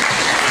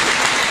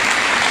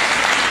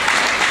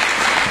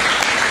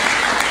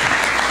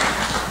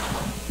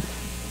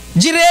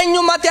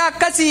 jireenyumatti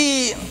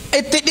akkasii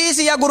itti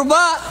dhiisi yaa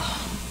gurbaa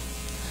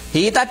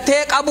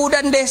hiixattee qabuu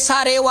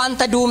dandeessaaree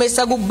wanta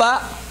duumessa gubbaa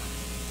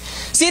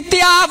sitti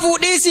haafuu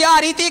dhiisi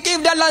aarii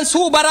xiiqiif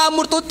dallansuu baraan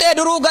murtuttee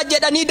duruu gad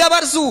jedhanii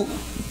dabarsu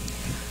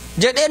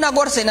jedhee na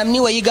gorse namni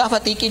wayii gaafa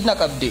xiiqiif na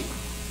qabde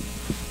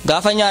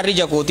gaafa nyaarri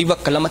jakootii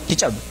bakka lamatti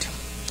cabde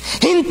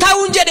hin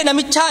ta'uun jedhe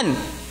namichaan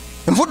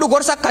hin fudhu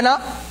gorsa akkanaa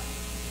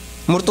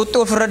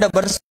murtuttee ofirra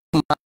dabarsu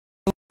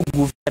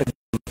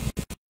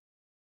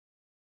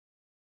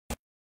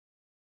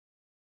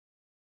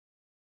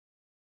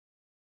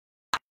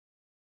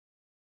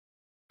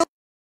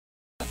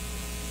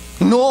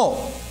no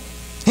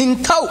hin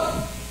ta'u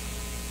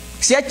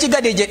si'achi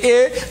gade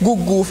jedhee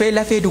gugguufee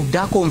lafee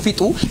dugdaa koon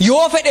fixu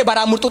yoo fedhe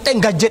baraan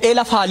murtuxxeen gad jedhee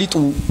lafaa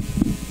lixu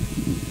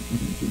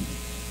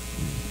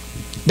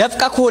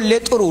dafqa koollee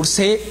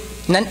xuruursee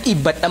nan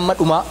dhiibbadhamma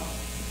dhumaa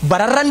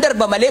bararran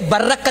darba malee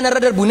barra akkanarra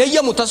darbu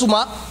neeyyamu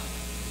tasuma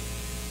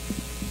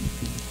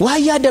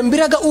waan yaadan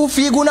bira ga'uu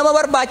fiiguu nama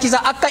barbaachisa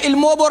akka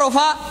ilmoo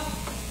borofaa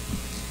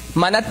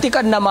manatti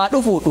kan namaa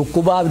dhufu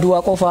dhukkubaaf du'a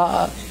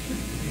qofaa.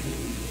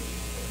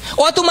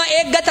 Otuma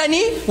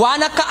eeggatanii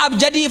waan akka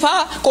abjadiifaa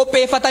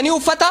qopheeffatanii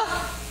uffata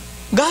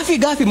gaafi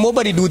immoo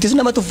bari duutis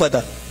nama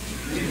tuffata.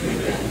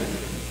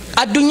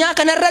 Addunyaa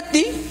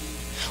kanarratti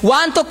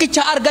waan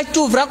tokkicha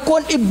argachuuf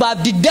rakkoon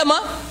 120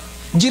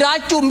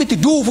 jiraachuun miti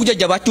duufu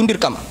jajjabaachuun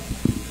dirqama.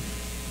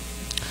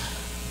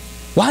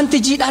 Wanti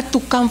jiidhaatti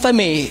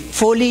ukkaanfame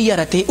foolii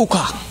yaratee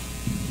ukaa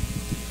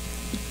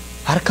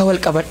harka wal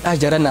qabadhaa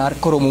jarana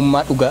harka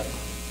Oromummaa dhugaa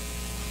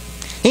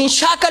hin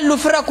shaakallu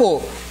fira koo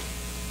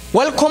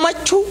wal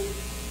komachuu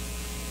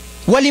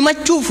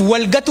walimachuuf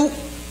wal gatu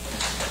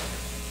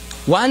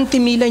wanti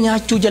miila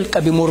nyaachuu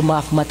jalqabe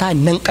mormaaf mataa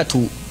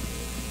nanqatu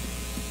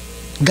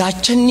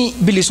gaachanni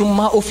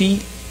bilisummaa ofii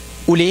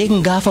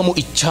uleen gaafa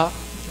mo'ichaa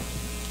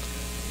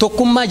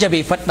tokkummaa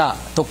jabeeffadhaa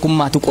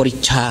tokkummaatu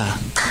qorichaa.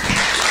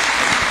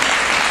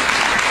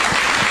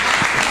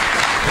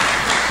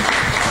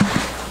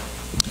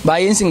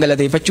 Baay'een sin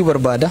galateeffachuu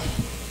barbaada.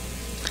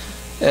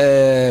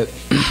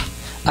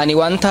 Ani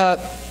wanta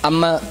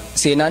amma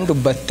seenaan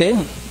dubbatte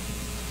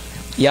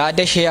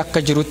yaada ishee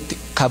akka jirutti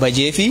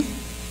kabajee fi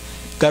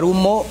garuu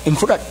immoo hin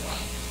fudhadhu.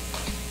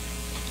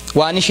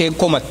 Waan isheen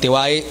komatte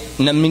waa'ee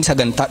namni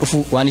sagantaa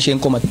dhufu waan isheen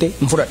komatte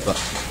hin fudhadhu.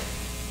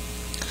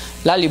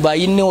 Laali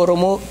baay'inni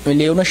Oromoo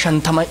miliyoona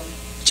 50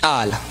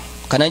 caala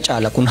kanan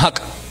caala kun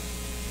haqa.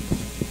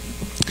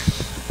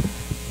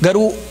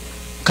 Garuu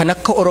kan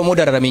akka Oromoo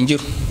dararame hin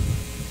jiru.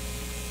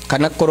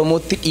 kan akka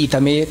Oromootti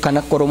dhiitamee kan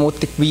akka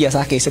Oromootti biyya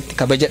isaa keessatti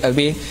kabaja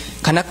dhabee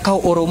kan akka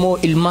Oromoo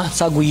ilma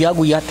isaa guyyaa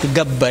guyyaatti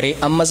gabbaree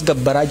ammas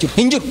gabbaraa jiru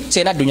hin jiru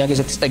seenaa addunyaa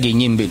keessattis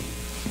dhageenyee hin beeknu.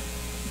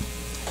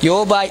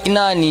 Yoo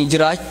baay'inaan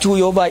jiraachuu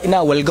yoo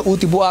baay'inaan wal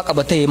ga'uuti bu'aa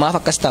qaba ta'e maaf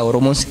akkas ta'a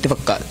Oromoon sitti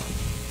fakkaata.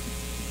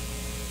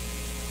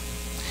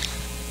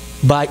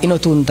 Baay'ina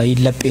utuu hin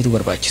ta'in lapheetu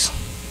barbaachisa.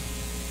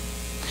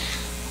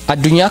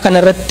 Addunyaa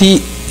kanarratti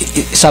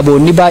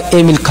saboonni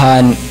baay'ee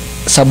milkaa'an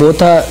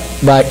saboota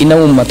baay'ina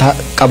uummataa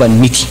qaban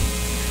miti.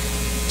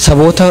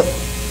 Saboota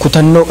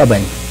kutannoo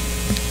qaban.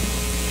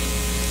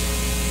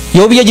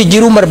 Yoo biyya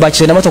jijjiiruun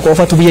barbaachise nama tokko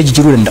qofatu biyya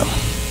jijjiiruu danda'a.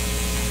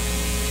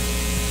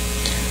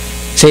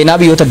 Seenaa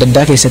biyyoota adda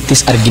addaa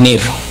keessattis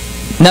argineerra.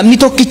 Namni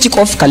tokkichi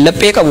qof kan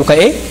laphee qabu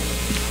ka'ee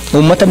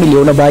uummata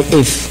miliyoona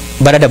baay'eef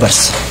bara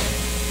dabarsa.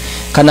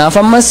 Kanaaf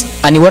ammas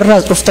ani warra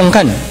as dhuftan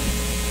kan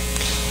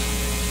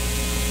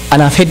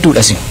anaaf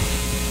hedduudha sin.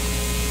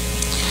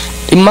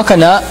 Dhimma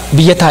kana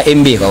biyya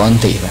taa'een beeka waan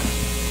ta'eef.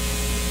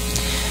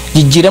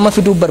 Jijjiirama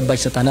fiduu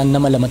barbaachisa taanaan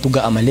nama lamatu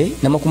ga'a malee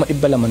nama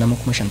 200 nama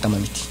 50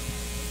 miti.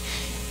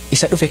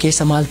 Isa dhufe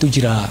keessa maaltu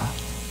jira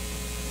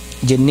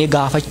jennee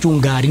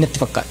gaafachuun gaarii natti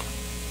fakkaata.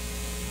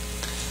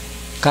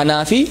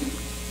 Kanaafi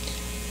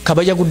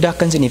kabaja guddaa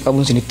akkan isiniif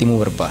qabuun isinitti himuu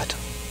barbaada.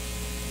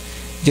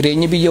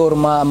 Jireenyi biyya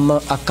ormaa amma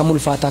akka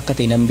ulfaataa akka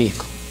ta'e nan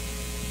beeka.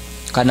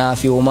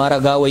 Kanaaf yoomaa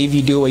ragaa wayii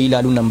viidiyoo wayii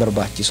ilaaluun nan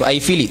barbaachisu. I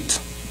feel it.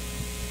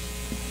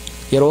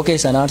 Yeroo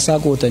keessan aarsaa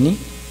gootanii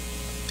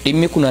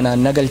dhimmi kun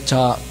anaan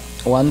nagalchaa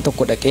waan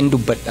tokko dhaqeen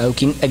dubbadha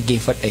yookiin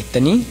dhaggeeffadha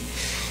jettanii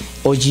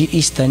hojii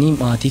dhiistanii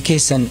maatii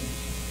keessan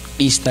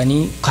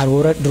dhiistanii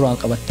karoora duraan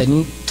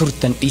qabattanii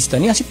turtan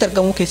dhiistanii asitti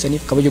argamuu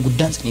keessaniif kabaja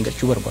guddaan isinii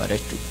galchuu barbaada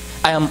jechuudha.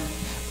 Ayam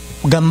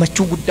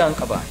gammachuu guddaan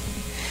qaba.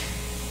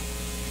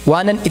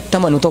 Waanan itti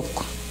amanu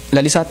tokko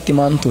lalisaatti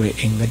maan ture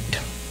engadda.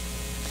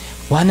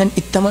 Waanan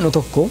itti amanu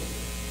tokko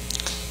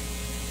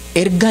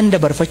ergaan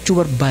dabarfachuu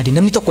barbaade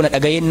namni tokko na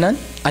dhaga'eennaan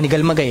ani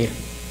galma ga'eera.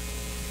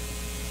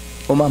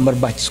 Homaan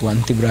barbaachisu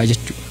wanti biraa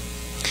jechuudha.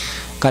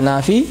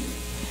 Kanaafi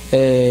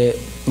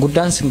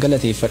guddaan sin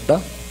galateeffadha.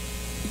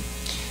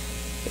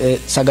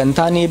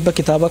 Sagantaan eebba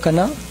kitaaba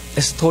kana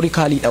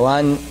istoorikaaliidha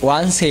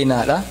waan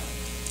seenaadha.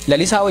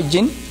 Lalisaa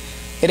wajjin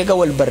erga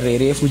wal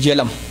barreeree fujee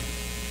lama.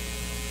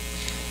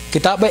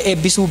 Kitaaba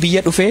eebbisuu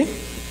biyya dhufee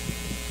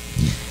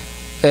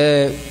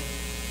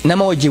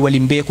nama wajjin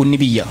waliin beeku ni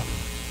biyya.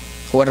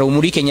 Warra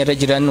umurii keenya irra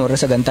jiran warra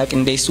sagantaa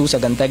qindeessuu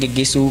sagantaa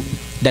geggeessuu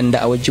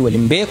danda'a wajjin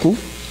waliin beeku.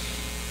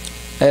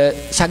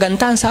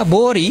 Sagantaan isaa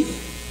boorii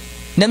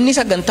namni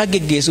sagantaa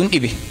geggeessuun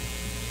dhibe.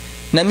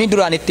 Namni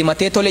duraan itti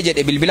matee tole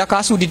jedhe bilbila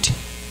kaasuu didi.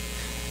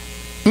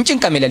 Hin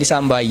cinqame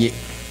lalisaan baay'ee.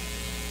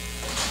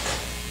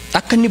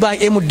 Akka inni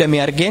baay'ee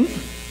muddame argeen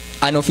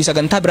ani ofii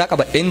sagantaa biraa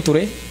qabadheen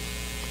ture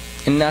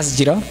innaas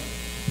jira.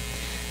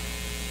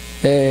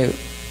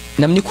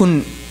 Namni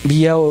kun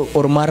biyya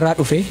ormaarraa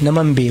dhufe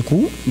nama hin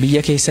beeku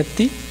biyya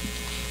keessatti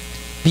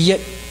biyya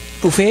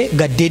dhufee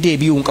gaddee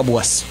deebi'uu hin qabu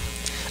as.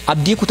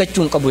 Abdii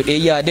kutachuu hin qabu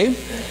jedhee yaade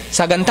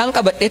sagantaan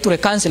qabadhee ture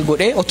kaansel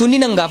godhee otuu inni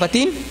nan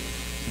gaafatiin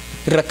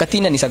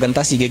rakkatiin ani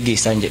sagantaa sii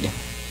geggeessaan jedhe.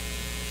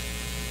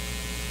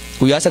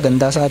 Guyyaa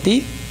sagantaa isaatii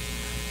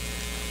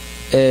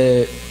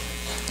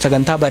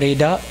sagantaa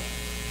bareedaa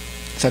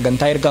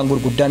sagantaa ergaan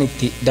gurguddaan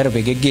itti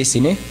darbe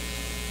geggeessine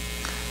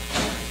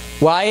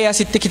waa'ee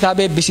asitti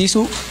kitaaba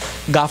eebbisiisuu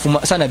gaafuma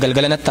sana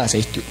galgala natti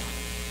taasise jechuudha.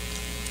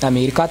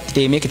 Ameerikaatti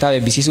deemee kitaaba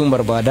eebbisiisuun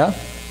barbaada.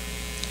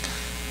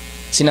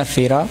 Sin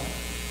affeeraa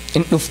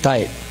in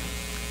dhuftaa'e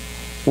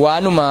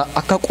waanuma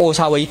akka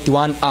qoosaa wayiitti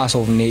waan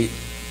haasofne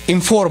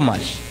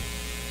informal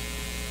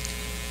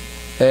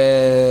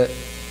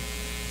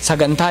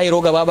sagantaa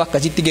yeroo gabaabaa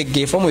akkasitti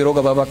geggeeffamu yeroo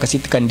gabaabaa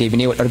akkasitti kan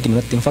deebinee wal arginu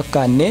natti hin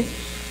fakkaanne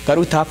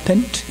garuu it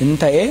happened in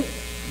ta'e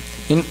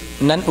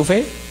nan dhufe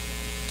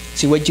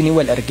si wajjin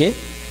wal argee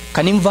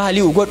kan hin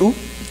vaali'u godhu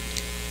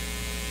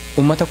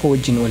ummata koo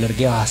wajjin wal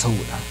argee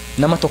haasa'uudha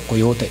nama tokko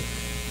yoo ta'e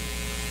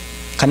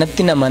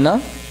kanatti namana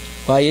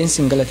baay'een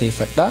sin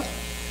galateeffadha.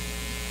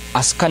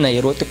 As kana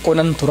yeroo xiqqoo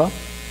nan tura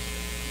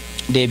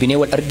deebinee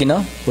wal argina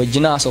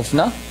wajjin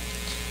haasofna.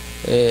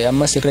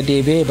 Ammas irra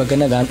deebee baga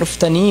nagaan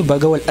dhuftanii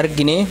baga wal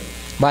argine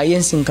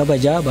baay'een sin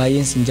kabajaa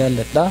baay'een sin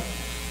jaalladha.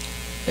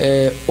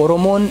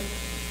 Oromoon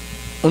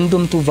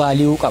hundumtuu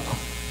vaali'uu qaba.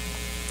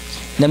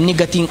 Namni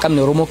gatii hin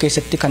qabne Oromoo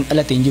keessatti kan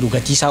dhalate hin jiru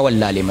gatii isaa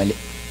wallaale malee.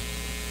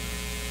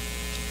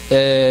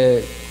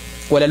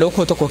 Walaloo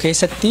koo tokko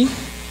keessatti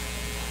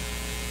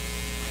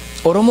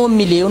Oromoon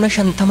miliyoona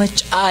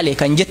 50 caale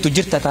kan jettu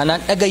jirta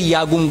taanaan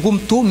dhagayyaa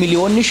gungumtuu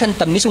miliyoonni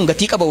 50 sun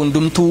gatii qaba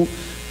hundumtuu.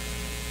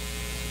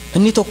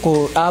 Inni tokko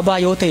dhaabaa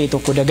yoo ta'e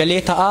tokko dagalee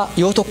ta'a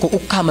yoo tokko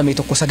ukkaamame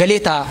tokko sagalee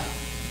ta'a.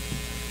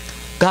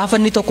 Gaafa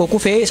inni tokko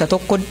kufee isa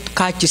tokko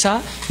kaachisaa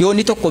yoo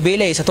inni tokko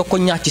beela'e isa tokko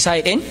nyaachisaa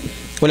jedheen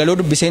walaloo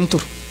dubbiseen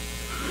ture.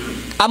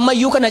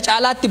 Ammayyuu kana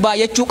caalaatti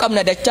baay'achuu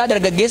qabna dachaa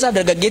dargaggeessaaf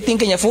dargaggeettiin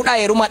keenya fuudhaa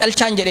heerumaa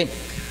dhalchaan jedheen.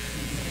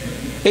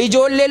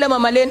 Ijoollee lama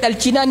malee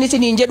dhalchinaan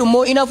isiniin jedhu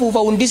immoo ina fuufa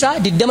hundisaa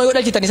 20 yoo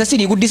dhalchitan isa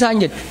sinii guddisaan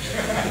jedhu.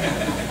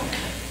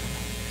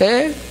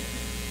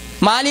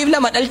 Maaliif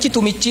lama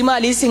dhalchitu michi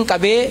maaliif sin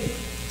qabee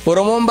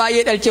Oromoon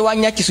baay'ee dhalchee waan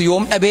nyaachisu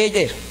yoom dhabee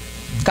jeera.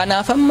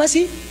 Kanaaf ammas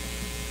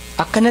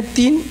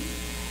akkanattiin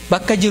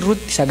bakka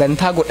jirrutti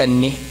sagantaa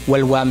godhannee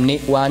wal waamnee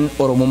waan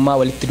Oromummaa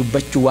walitti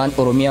dubbachuu waan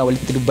Oromiyaa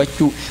walitti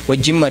dubbachuu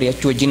wajjin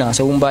mari'achuu wajjin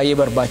haasa'uun baay'ee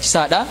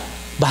barbaachisaadha.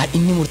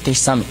 Baay'inni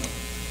murteessaa miti.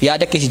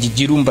 Yaada keessa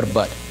jijjiiruun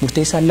barbaada.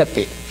 Murteessaan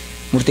lapheedha.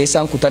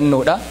 Murteessaan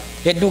kutannoodha.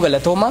 Hedduu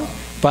galatooma.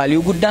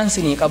 Baaliyuu guddaan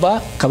sinii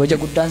qabaa. Kabaja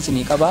guddaan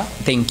sinii qabaa.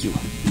 Thank you.